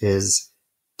challenge is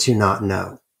to not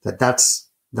know. That's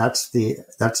the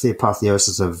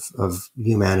apotheosis of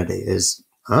humanity, is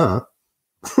a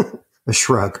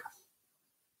shrug.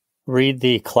 Read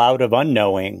The Cloud of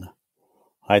Unknowing.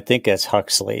 I think that's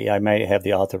Huxley. I might have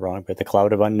the author wrong, but The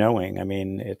Cloud of Unknowing. I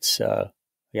mean, it's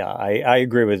I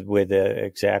agree with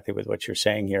exactly with what you're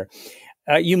saying here.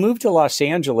 You moved to Los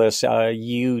Angeles.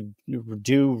 You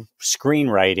do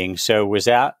screenwriting. So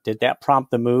did that prompt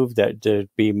the move to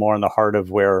be more in the heart of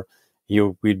where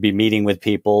we'd be meeting with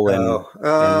people and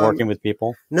working with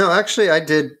people? No, actually, I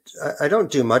did. I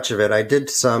don't do much of it. I did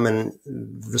some, and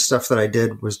the stuff that I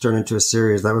did was turned into a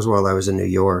series. That was while I was in New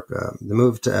York. The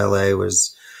move to LA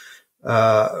was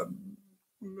a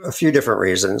few different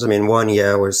reasons. I mean, one,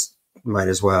 might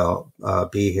as well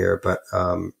be here, but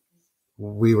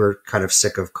we were kind of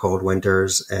sick of cold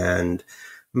winters, and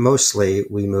mostly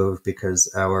we moved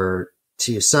because our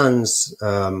two sons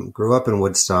grew up in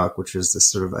Woodstock, which is this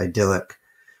sort of idyllic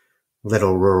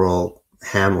little rural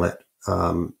hamlet,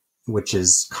 which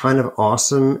is kind of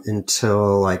awesome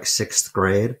until like 6th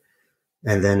grade.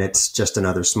 And then it's just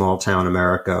another small town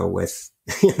America with,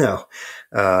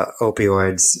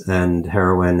 opioids and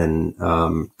heroin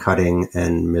and cutting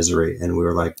and misery. And we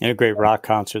were like... And a great rock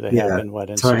concert that happened,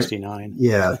 in 69?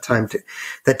 Yeah,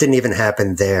 that didn't even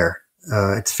happen there.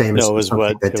 It's famous. No, it was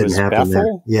that didn't happen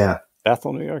Bethel? There. Yeah.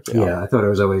 Bethel, New York? Yeah, I thought it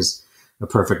was always a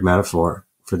perfect metaphor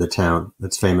for the town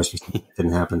that's famous for something that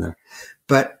didn't happen there.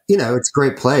 But, it's a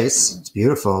great place. It's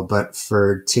beautiful. But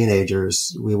for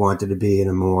teenagers, we wanted to be in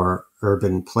a more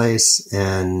urban place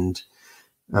and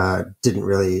didn't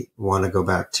really want to go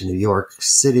back to New York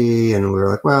City. And we were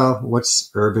like, well, what's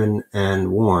urban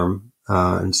and warm?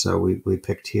 And so we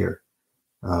picked here.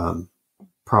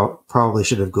 Probably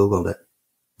should have Googled it.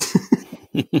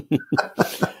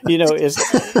 Is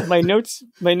my notes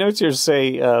here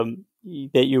say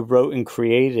that you wrote and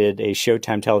created a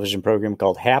Showtime television program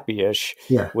called Happy-ish,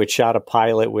 which shot a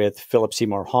pilot with Philip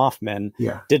Seymour Hoffman.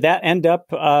 Yeah. Did that end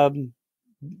up,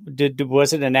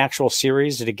 was it an actual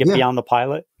series? Did it get beyond the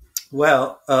pilot?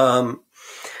 Well,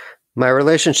 my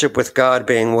relationship with God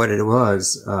being what it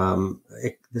was,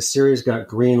 the series got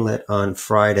greenlit on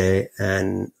Friday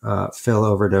and Phil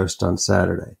overdosed on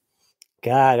Saturday.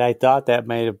 God, I thought that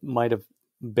might have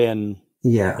been...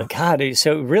 Yeah. God,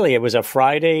 so really it was a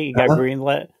Friday, he got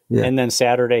greenlit, and then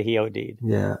Saturday he OD'd.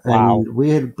 Yeah. Wow. And we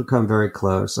had become very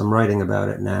close. I'm writing about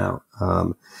it now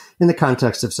in the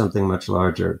context of something much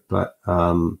larger. But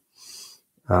it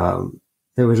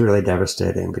was really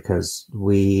devastating because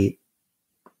we,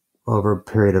 over a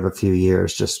period of a few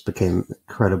years, just became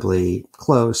incredibly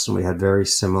close, and we had very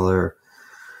similar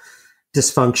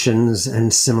dysfunctions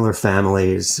and similar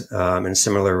families and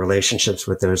similar relationships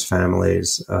with those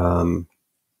families.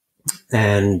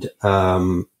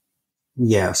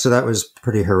 So that was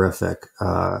pretty horrific.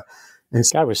 And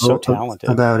God was so talented.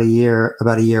 About a year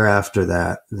after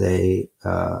that,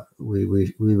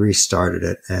 we restarted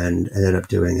it and ended up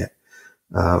doing it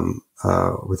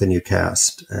with a new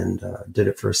cast, and did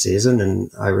it for a season, and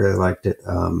I really liked it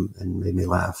and made me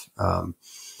laugh.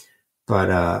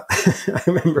 But I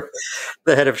remember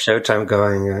the head of Showtime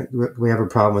going, "We have a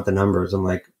problem with the numbers." I'm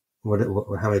like,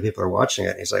 how many people are watching it?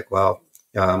 And he's like, "Well,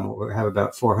 we have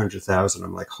about 400,000.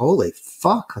 I'm like, "Holy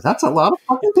fuck, that's a lot of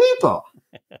fucking people."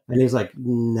 And he's like,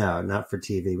 "No, not for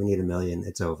TV. We need 1 million.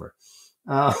 It's over."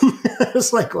 I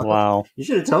was like, well, "Wow, you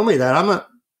should have told me that.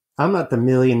 I'm not the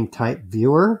million type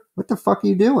viewer. What the fuck are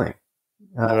you doing?"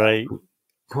 Right.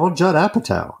 Call Judd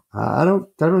Apatow. I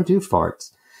don't do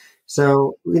farts.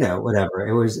 So, whatever.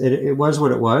 It was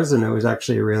what it was, and it was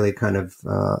actually a really kind of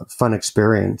fun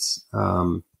experience.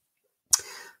 It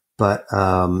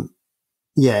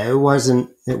wasn't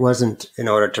in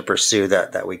order to pursue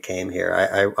that we came here.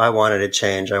 I wanted to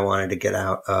change. I wanted to get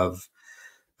out of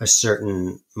a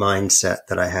certain mindset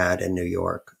that I had in New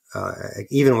York,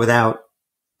 even without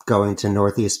going to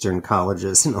Northeastern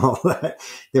colleges and all that.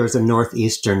 There was a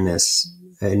Northeasternness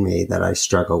in me that I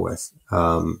struggle with.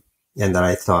 And that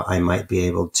I thought I might be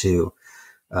able to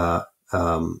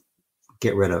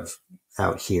get rid of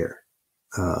out here.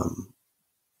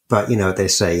 But what they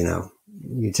say,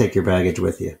 you take your baggage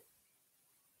with you.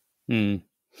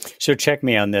 So check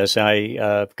me on this.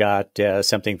 I got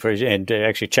something for you, and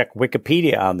actually check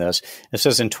Wikipedia on this. It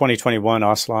says in 2021,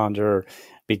 Auslander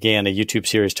began a YouTube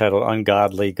series titled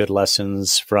Ungodly Good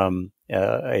Lessons from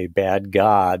a Bad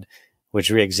God, which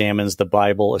reexamines the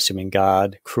Bible, assuming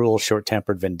God, cruel,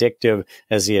 short-tempered, vindictive,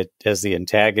 as the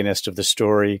antagonist of the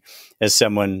story, as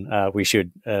someone we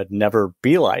should never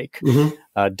be like.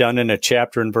 Done in a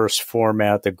chapter and verse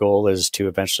format, the goal is to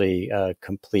eventually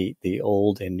complete the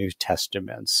Old and New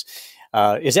Testaments.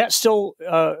 Is that still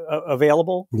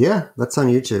available? Yeah, that's on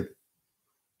YouTube.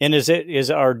 And is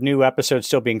our new episode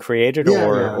still being created,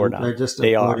 or not? I'm just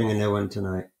uploading a new one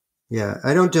tonight. Yeah,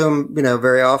 I don't do them,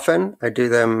 very often. I do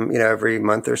them, every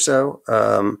month or so.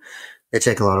 They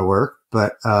take a lot of work,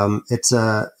 but it's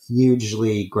a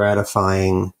hugely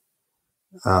gratifying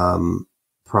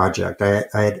project. I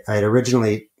had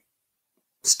originally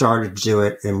started to do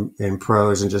it in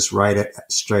prose and just write it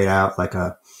straight out like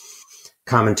a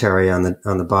commentary on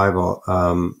the Bible,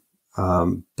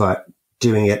 but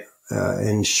doing it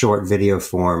in short video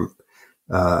form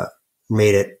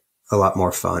made it a lot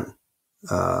more fun.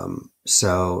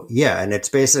 And it's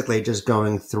basically just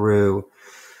going through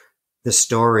the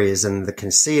stories, and the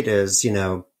conceit is,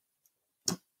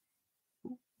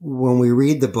 when we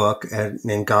read the book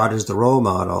and God is the role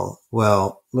model,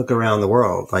 well, look around the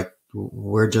world. Like,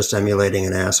 we're just emulating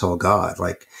an asshole God.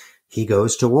 Like, he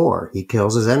goes to war. He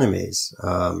kills his enemies.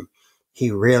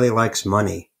 He really likes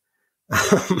money.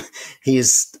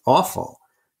 He's awful.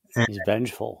 He's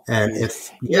vengeful. And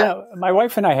my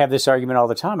wife and I have this argument all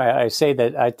the time. I say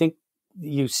that I think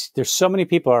there's so many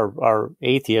people are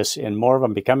atheists, and more of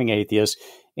them becoming atheists.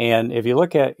 And if you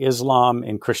look at Islam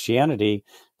and Christianity,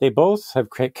 they both have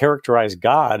characterized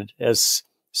God as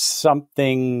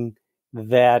something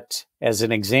that, as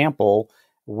an example,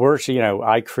 worship.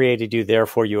 I created you,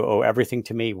 therefore you owe everything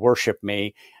to me. Worship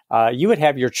me. You would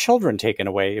have your children taken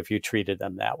away if you treated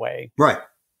them that way. Right.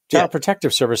 Child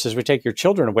Protective Services would take your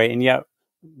children away, and yet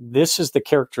this is the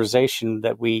characterization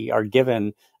that we are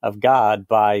given of God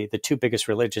by the two biggest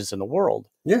religions in the world.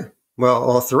 Yeah, well,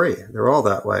 all three. They're all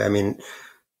that way. I mean,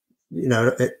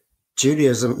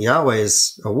 Judaism, Yahweh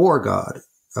is a war god,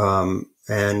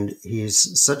 and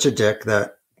he's such a dick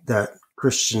that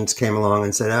Christians came along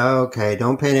and said, "Oh, okay,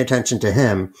 don't pay any attention to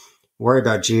him. Worry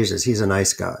about Jesus. He's a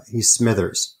nice guy. He's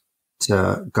Smithers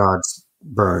to God's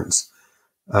burns.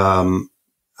 And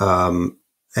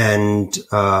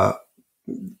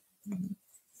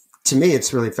to me,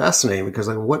 it's really fascinating because,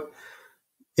 like, what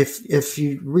if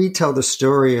you retell the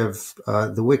story of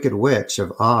the Wicked Witch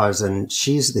of Oz, and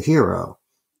she's the hero,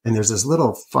 and there's this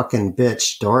little fucking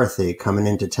bitch Dorothy coming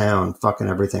into town, fucking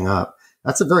everything up.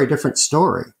 That's a very different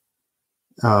story.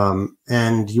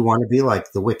 And you want to be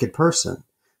like the wicked person.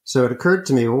 So it occurred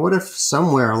to me, well, what if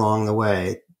somewhere along the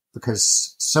way,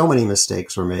 because so many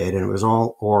mistakes were made and it was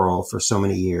all oral for so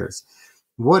many years,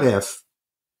 what if,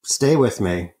 stay with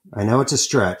me, I know it's a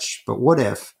stretch, but what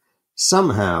if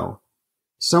somehow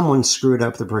someone screwed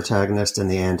up the protagonist and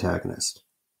the antagonist?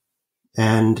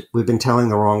 And we've been telling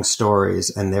the wrong stories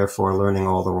and therefore learning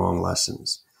all the wrong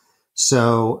lessons.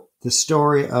 So the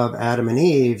story of Adam and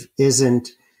Eve isn't,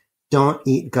 don't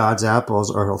eat God's apples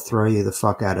or he'll throw you the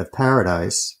fuck out of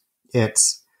paradise.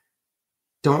 It's,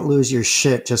 don't lose your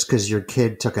shit just because your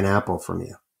kid took an apple from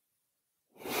you.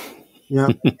 You know,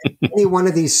 any one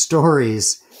of these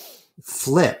stories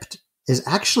flipped is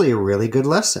actually a really good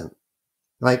lesson.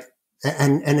 Like,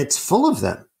 and it's full of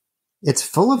them. It's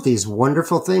full of these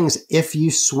wonderful things if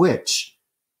you switch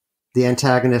the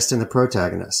antagonist and the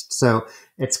protagonist. So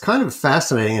it's kind of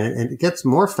fascinating, and it gets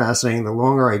more fascinating the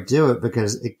longer I do it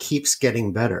because it keeps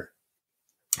getting better.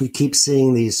 You keep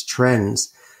seeing these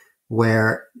trends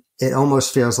where it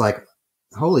almost feels like,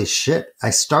 holy shit,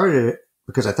 I started it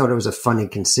because I thought it was a funny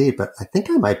conceit, but I think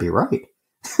I might be right.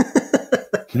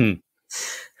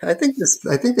 I think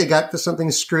they got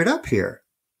something screwed up here.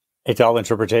 It's all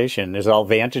interpretation. It's all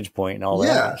vantage point and all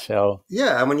that. So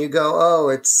and when you go, oh,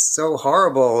 it's so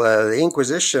horrible, the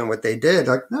Inquisition, what they did,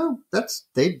 like, no,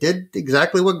 they did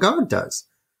exactly what God does.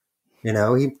 You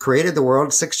know, he created the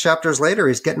world. 6 chapters later,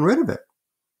 he's getting rid of it.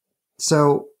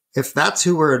 So if that's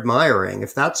who we're admiring,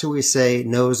 if that's who we say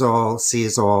knows all,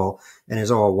 sees all, and is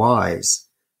all wise,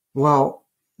 well,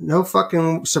 no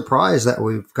fucking surprise that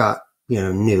we've got, you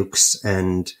know, nukes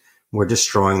and we're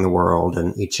destroying the world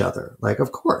and each other. Like,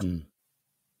 of course. It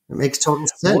makes total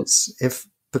sense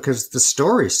because the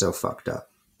story's so fucked up.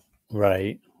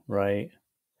 Right. What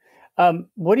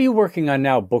are you working on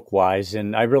now, book-wise?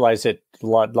 And I realize that a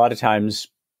lot of times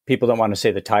people don't want to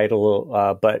say the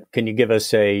title, but can you give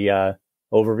us a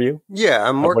overview? Yeah,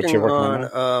 I'm working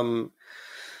on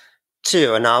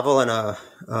 2, a novel and a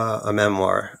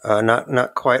memoir.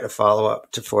 Not quite a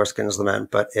follow-up to Foreskin's Lament,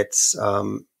 but it's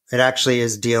it actually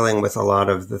is dealing with a lot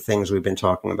of the things we've been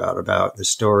talking about the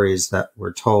stories that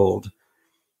were told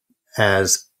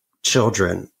as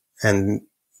children and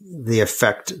the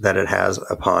effect that it has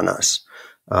upon us,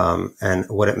 and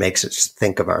what it makes us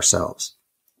think of ourselves.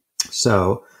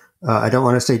 So I don't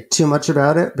want to say too much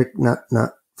about it, but not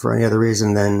for any other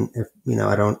reason than, if, you know,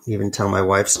 I don't even tell my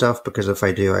wife stuff, because if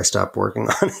I do, I stop working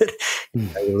on it.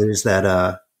 I lose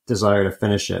that desire to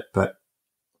finish it. But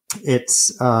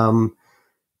it's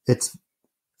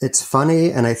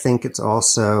funny, and I think it's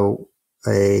also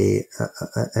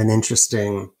an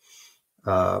interesting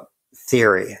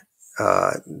theory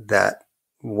that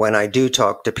when I do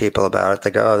talk to people about it,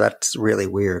 they go, "Oh, that's really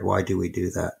weird. Why do we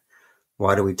do that?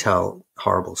 Why do we tell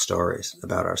horrible stories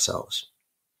about ourselves?"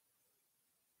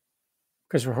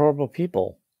 Because we're horrible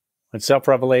people. It's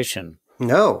self-revelation.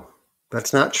 No,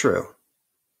 that's not true.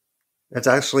 That's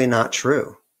actually not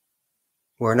true.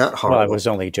 We're not horrible. Well, I was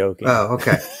only joking. Oh,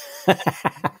 okay.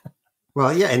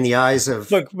 Well, yeah, in the eyes of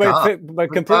God.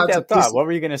 But complete that thought. What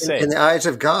were you going to say? In the eyes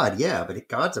of God, yeah, but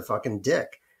God's a fucking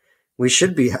dick. We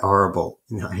should be horrible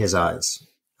in his eyes.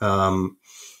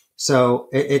 So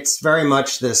it's very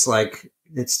much this, like,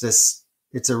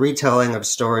 it's a retelling of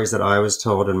stories that I was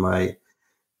told in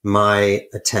my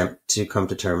attempt to come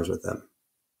to terms with them.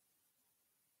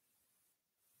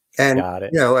 And, Got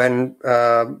it. you know, and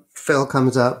Phil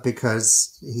comes up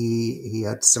because he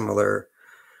had similar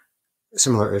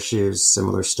issues,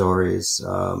 similar stories,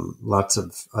 lots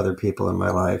of other people in my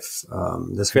life.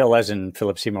 Phil as in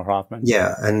Philip Seymour Hoffman.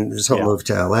 Yeah. And this whole move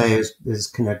to LA is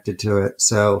connected to it.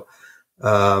 So,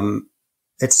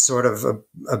 it's sort of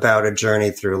about a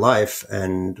journey through life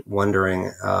and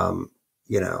wondering,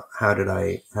 you know, how did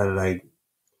I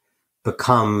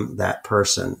become that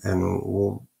person,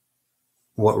 and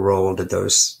what role did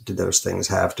those things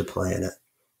have to play in it?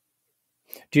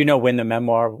 Do you know when the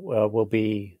memoir will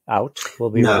be out? Will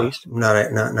be released? Not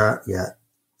yet.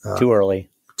 Too early.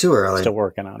 Too early. Still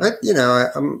working on it. You know,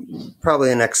 I'm probably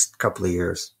the next couple of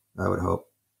years, I would hope.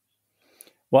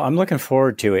 Well, I'm looking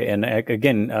forward to it. And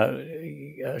again,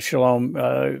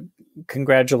 Shalom,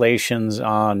 congratulations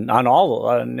on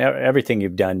everything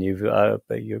you've done.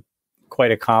 You're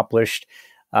quite accomplished.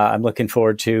 I'm looking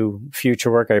forward to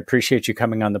future work. I appreciate you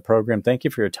coming on the program. Thank you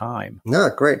for your time. No,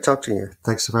 great. Talk to you.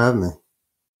 Thanks for having me.